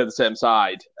that he'll play the same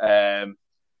side,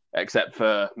 except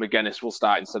for McGuinness will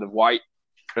start instead of White.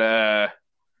 If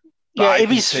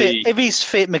he's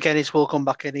fit, McGuinness will come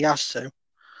back in. He has to.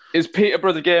 Is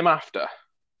Peterborough the game after?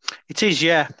 It is,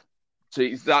 yeah. So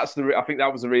I think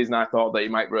that was the reason I thought that he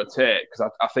might rotate,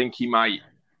 because I think he might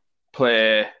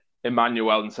play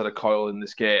Emmanuel instead of Coyle in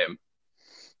this game,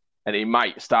 and he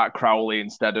might start Crowley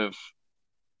instead of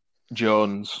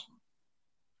Jones.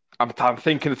 I'm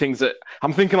thinking of things that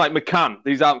I'm thinking like McCann.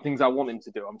 These aren't things I want him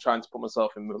to do. I'm trying to put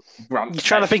myself in Grant's You're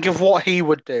trying to think of what he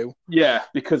would do. Yeah,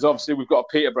 because obviously we've got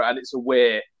Peterborough and it's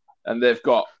away, and they've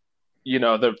got,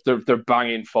 they're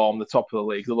banging form, the top of the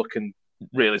league. They're looking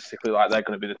realistically like they're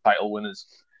going to be the title winners.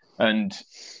 And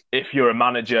if you're a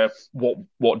manager,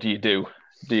 what do you do?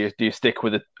 Do you stick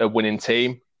with a winning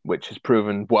team, which has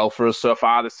proven well for us so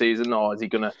far this season, or is he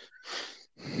going to?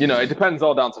 It depends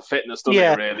all down to fitness, doesn't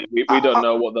it, really? We don't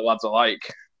know what the lads are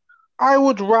like. I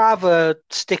would rather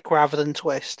stick rather than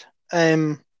twist.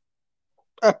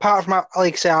 Apart from,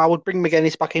 like I say, I would bring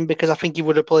McGuinness back in because I think he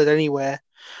would have played anyway.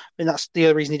 And that's the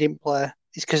other reason he didn't play,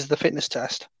 is because of the fitness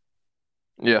test.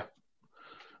 Yeah.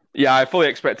 Yeah, I fully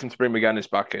expect him to bring McGuinness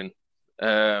back in.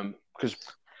 Because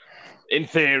in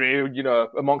theory,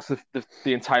 amongst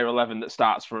the entire 11 that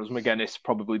starts for us, McGuinness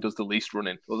probably does the least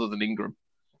running, other than Ingram.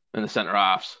 In the centre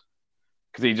halves,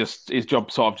 because his job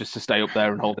sort of just to stay up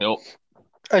there and hold it up,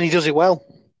 and he does it well.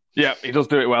 Yeah, he does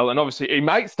do it well, and obviously he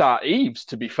might start Eves.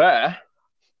 To be fair,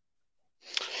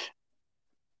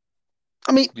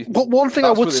 I mean, but one thing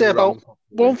I would say about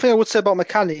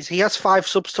McCann is he has 5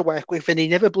 subs to work with, and he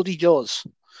never bloody does.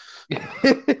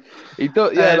 He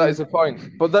does. Yeah, that is the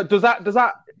point. But is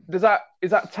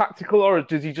that tactical, or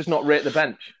does he just not rate the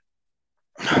bench?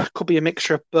 Could be a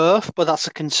mixture of both, but that's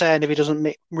a concern if he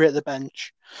doesn't rate the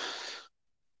bench.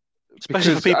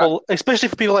 Especially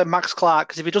for people like Max Clark,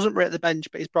 because if he doesn't rate the bench,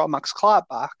 but he's brought Max Clark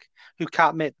back, who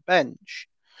can't make the bench.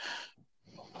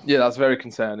 Yeah, that's very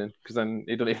concerning, because then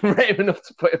he doesn't even rate him enough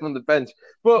to put him on the bench.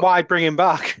 But why bring him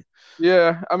back?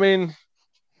 Yeah, I mean,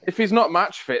 if he's not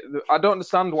match fit, I don't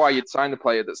understand why you'd sign a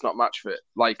player that's not match fit,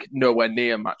 like nowhere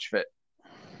near match fit.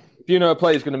 If you know a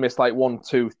player's going to miss like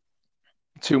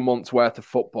 2 months worth of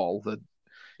football, then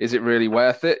is it really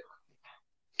worth it?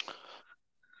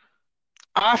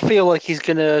 I feel like he's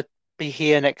going to be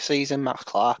here next season, Max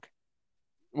Clark.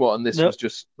 Well, and this was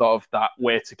just sort of that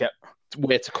way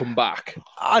to come back.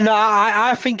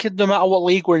 I think no matter what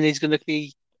league we're in, he's going to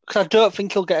be, because I don't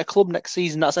think he'll get a club next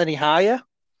season that's any higher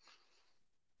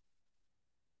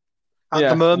at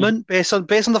the moment, based on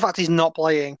the fact he's not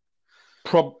playing.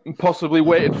 Possibly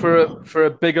waited for a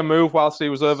bigger move whilst he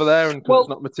was over there, and it's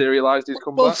not materialised his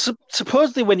comeback. Well,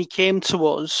 supposedly when he came to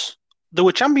us, there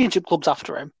were championship clubs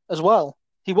after him as well.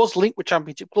 He was linked with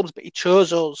championship clubs, but he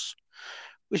chose us,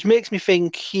 which makes me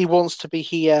think he wants to be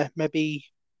here maybe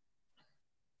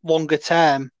longer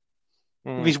term.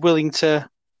 If he's willing to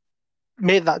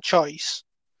make that choice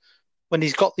when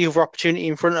he's got the other opportunity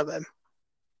in front of him.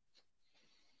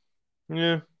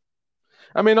 Yeah.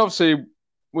 I mean, obviously,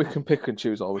 we can pick and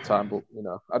choose all the time, but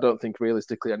I don't think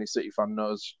realistically any City fan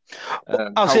knows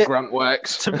how Grant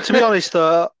works. To be honest,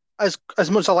 though, as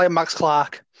much as I like Max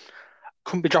Clark,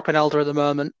 couldn't be dropping Elder at the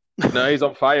moment. No, he's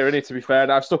on fire, isn't he? To be fair,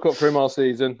 and I've stuck up for him all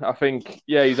season. I think,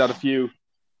 he's had a few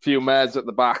mares at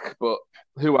the back, but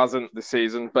who hasn't this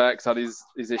season? Burke's had his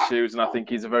issues, and I think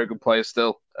he's a very good player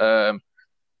still.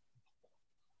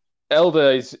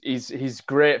 Elder he's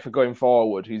great for going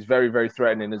forward. He's very, very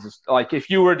threatening. Like if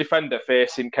you were a defender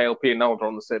facing KLP and Elder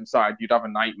on the same side, you'd have a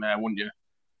nightmare, wouldn't you?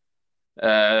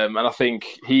 And I think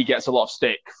he gets a lot of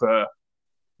stick for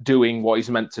doing what he's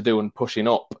meant to do and pushing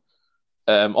up.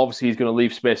 Obviously, he's going to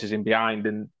leave spaces in behind,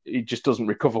 and he just doesn't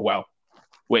recover well,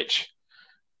 which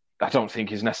I don't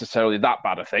think is necessarily that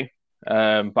bad a thing.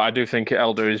 But I do think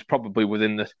Elder is probably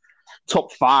within the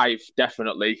top 5,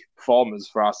 definitely, performers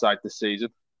for our side this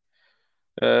season.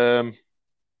 Was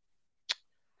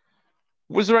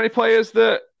there any players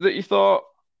that you thought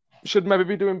should maybe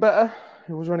be doing better?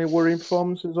 Was there any worrying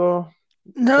performances or?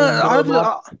 No,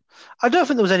 I don't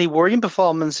think there was any worrying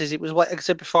performances. It was like I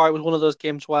said before, it was one of those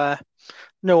games where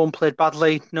no one played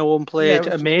badly, no one played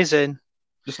amazing.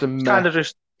 Just a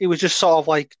mess. It was just sort of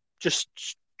like just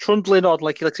trundling on,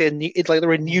 like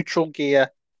they're in neutral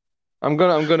gear. I'm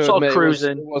gonna admit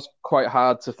cruising. It was quite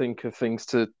hard to think of things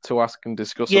to ask and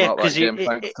discuss about that game,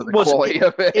 thanks to the quality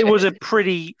of it. It was a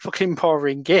pretty fucking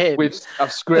boring game.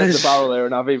 I've scraped the barrel here,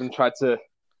 and I've even tried to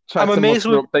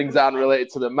muster up things that aren't related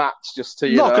to the match, just to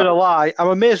not gonna lie, I'm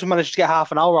amazed we managed to get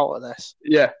half an hour out of this.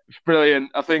 Yeah, it's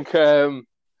brilliant. I think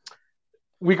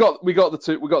we got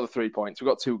the 3 points. We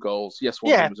got 2 goals. Yes,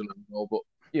 one of them was another goal, but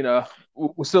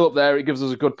we're still up there. It gives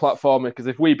us a good platform, because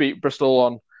if we beat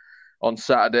Bristol on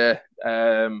Saturday,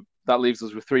 that leaves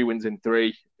us with 3 wins in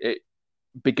 3. It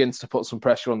begins to put some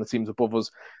pressure on the teams above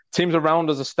us. Teams around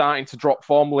us are starting to drop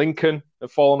form. Lincoln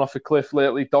have fallen off a cliff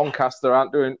lately. Doncaster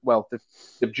aren't doing well.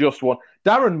 They've just won.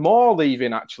 Darren Moore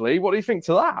leaving, actually. What do you think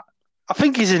to that? I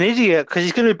think he's an idiot because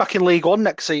he's going to be back in League One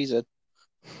next season.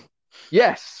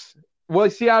 Yes. Well,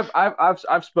 see, I've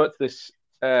spoke with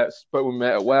my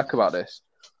mate at work about this.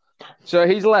 So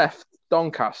he's left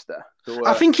Doncaster.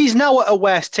 I think he's now at a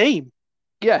worse team.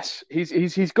 Yes,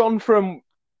 he's gone from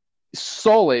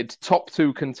solid top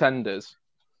 2 contenders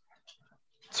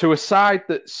to a side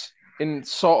that's in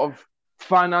sort of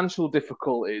financial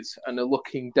difficulties and are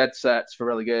looking dead sets for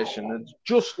relegation, and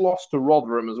just lost to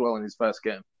Rotherham as well in his first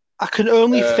game. I can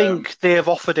only think they have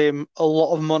offered him a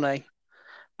lot of money.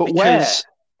 But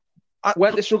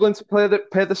weren't they struggling to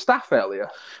pay the staff earlier?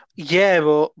 Yeah,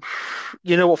 but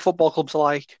you know what football clubs are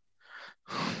like.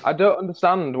 I don't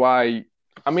understand why.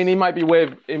 I mean, he might be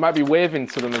waving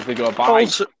to them as they go by.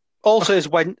 Also,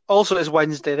 it's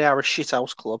Wednesday. They are a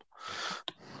shithouse club.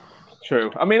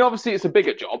 True. I mean, obviously, it's a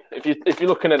bigger job if you're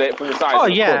looking at it from the side. Oh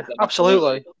yeah,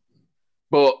 absolutely.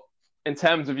 But in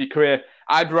terms of your career,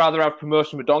 I'd rather have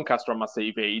promotion with Doncaster on my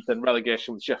CV than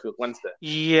relegation with Sheffield Wednesday.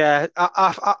 Yeah,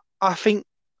 I think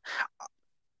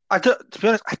to be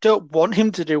honest, I don't want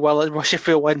him to do well at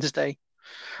Sheffield Wednesday.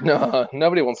 No,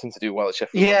 nobody wants him to do well at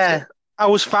Sheffield Wednesday. Yeah, I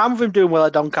was fine with him doing well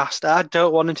at Doncaster. I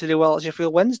don't want him to do well at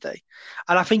Sheffield Wednesday.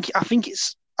 And I think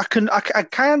it's I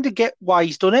kind of get why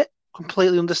he's done it.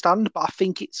 Completely understand, but I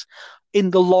think it's in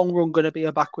the long run going to be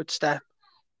a backward step.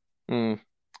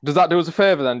 Does that do us a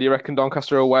favour then? Do you reckon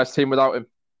Doncaster are a worse team without him?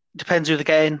 Depends who they're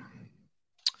getting.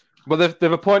 Well,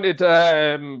 they've appointed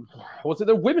was it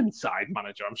the women's side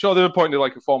manager? I'm sure they've appointed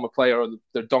like a former player or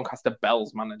the Doncaster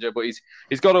Bells manager, but he's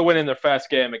got to win in their first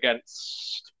game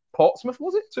against Portsmouth.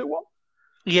 Was it 2-1?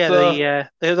 Yeah, so,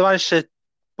 they managed to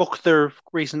book their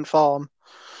recent form.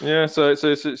 Yeah, so it's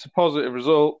a positive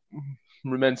result.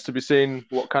 Remains to be seen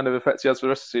what kind of effects he has for the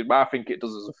rest of the season, but I think it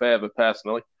does us a favour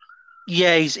personally.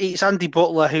 Yeah, it's Andy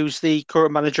Butler who's the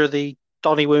current manager of the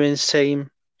Donny women's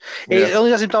team. Yeah. It only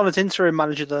has him down as interim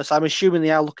manager though, so I'm assuming they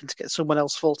are looking to get someone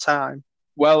else full time.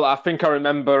 Well, I think I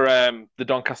remember the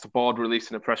Doncaster board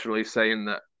releasing a press release saying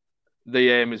that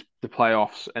the aim is the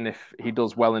playoffs, and if he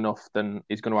does well enough, then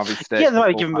he's going to have his stake. Yeah, they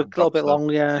might give him a little bit long,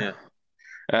 yeah.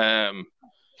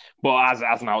 But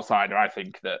as an outsider, I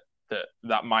think that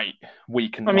might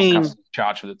weaken Doncaster's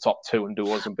charge for the top 2 and do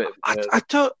us a bit of I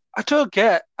don't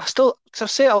get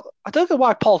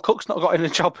why Paul Cook's not got in a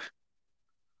job.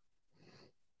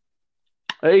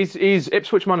 He's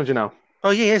Ipswich manager now.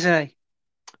 Oh yeah, isn't he?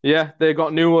 Yeah, they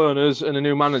got new owners and a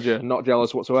new manager. Not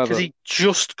jealous whatsoever. Because he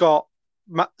just got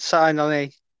signed on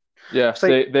a. Yeah,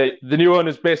 the new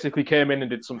owners basically came in and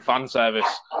did some fan service,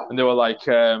 and they were like,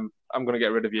 "I'm going to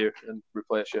get rid of you and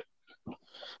replace you."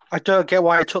 I don't get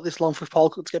why it took this long for Paul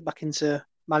Cook to get back into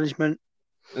management.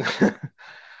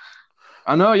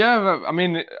 I know, yeah. I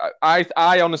mean,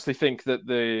 I honestly think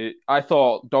that I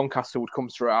thought Doncaster would come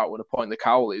straight out and appoint the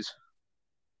Cowleys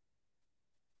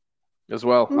as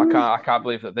well. I can't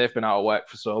believe that they've been out of work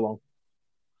for so long.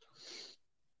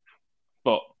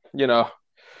 But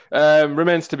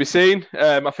remains to be seen.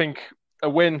 I think a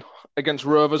win against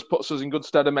Rovers puts us in good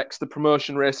stead and makes the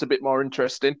promotion race a bit more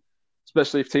interesting,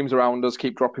 especially if teams around us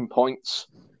keep dropping points.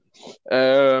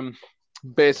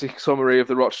 Basic summary of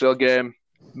the Rochdale game: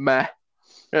 meh.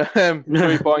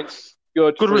 3 points.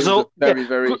 Good result. Very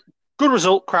good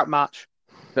result. Crap match.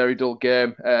 Very dull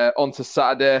game. On to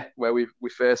Saturday, where we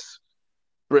face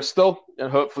Bristol and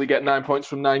hopefully get 9 points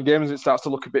from 9 games. It starts to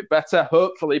look a bit better.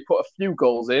 Hopefully put a few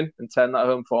goals in and turn that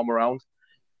home form around.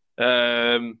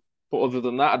 But other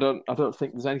than that, I don't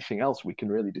think there's anything else we can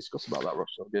really discuss about that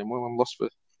Rochdale game. Well, I'm lost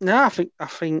with. No, I think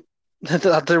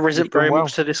there isn't very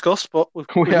much to discuss, but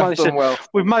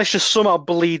we've managed to somehow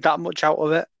bleed that much out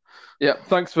of it. Yeah,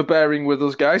 thanks for bearing with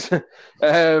us, guys.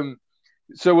 So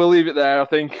we'll leave it there, I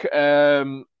think.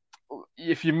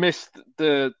 If you missed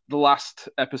the last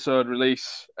episode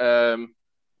release,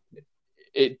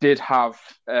 it did have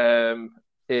a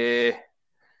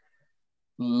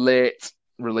late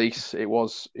release. It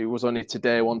was only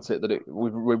today, wasn't it, that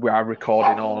we are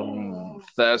recording on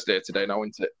Thursday today now,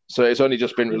 isn't it? So it's only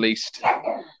just been released.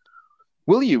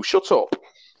 Will you shut up?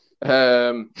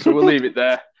 So we'll leave it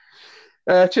there.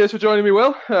 Cheers for joining me,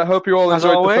 Will. I hope you all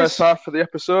enjoyed the first half of the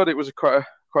episode. It was quite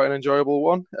an enjoyable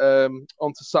one.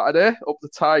 On to Saturday, up the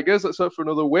Tigers. Let's hope for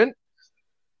another win.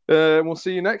 We'll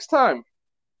see you next time.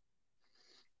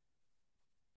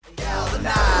 Come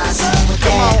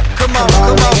on.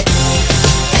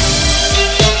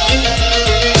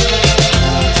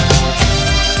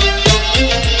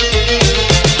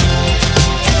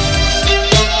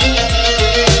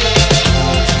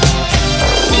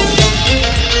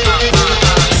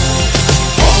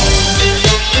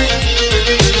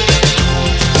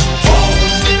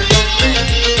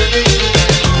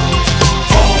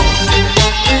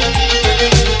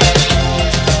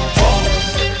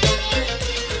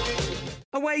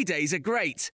 Away days are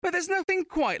great, but there's nothing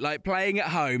quite like playing at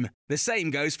home. The same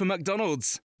goes for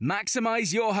McDonald's.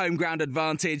 Maximise your home ground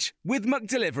advantage with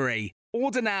McDelivery.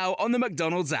 Order now on the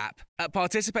McDonald's app. At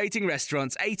participating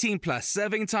restaurants, 18 plus,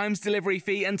 serving times, delivery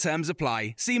fee and terms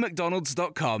apply. See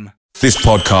mcdonalds.com. This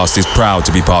podcast is proud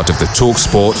to be part of the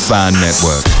TalkSport Fan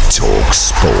Network.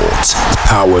 TalkSport.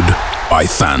 Powered by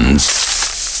fans.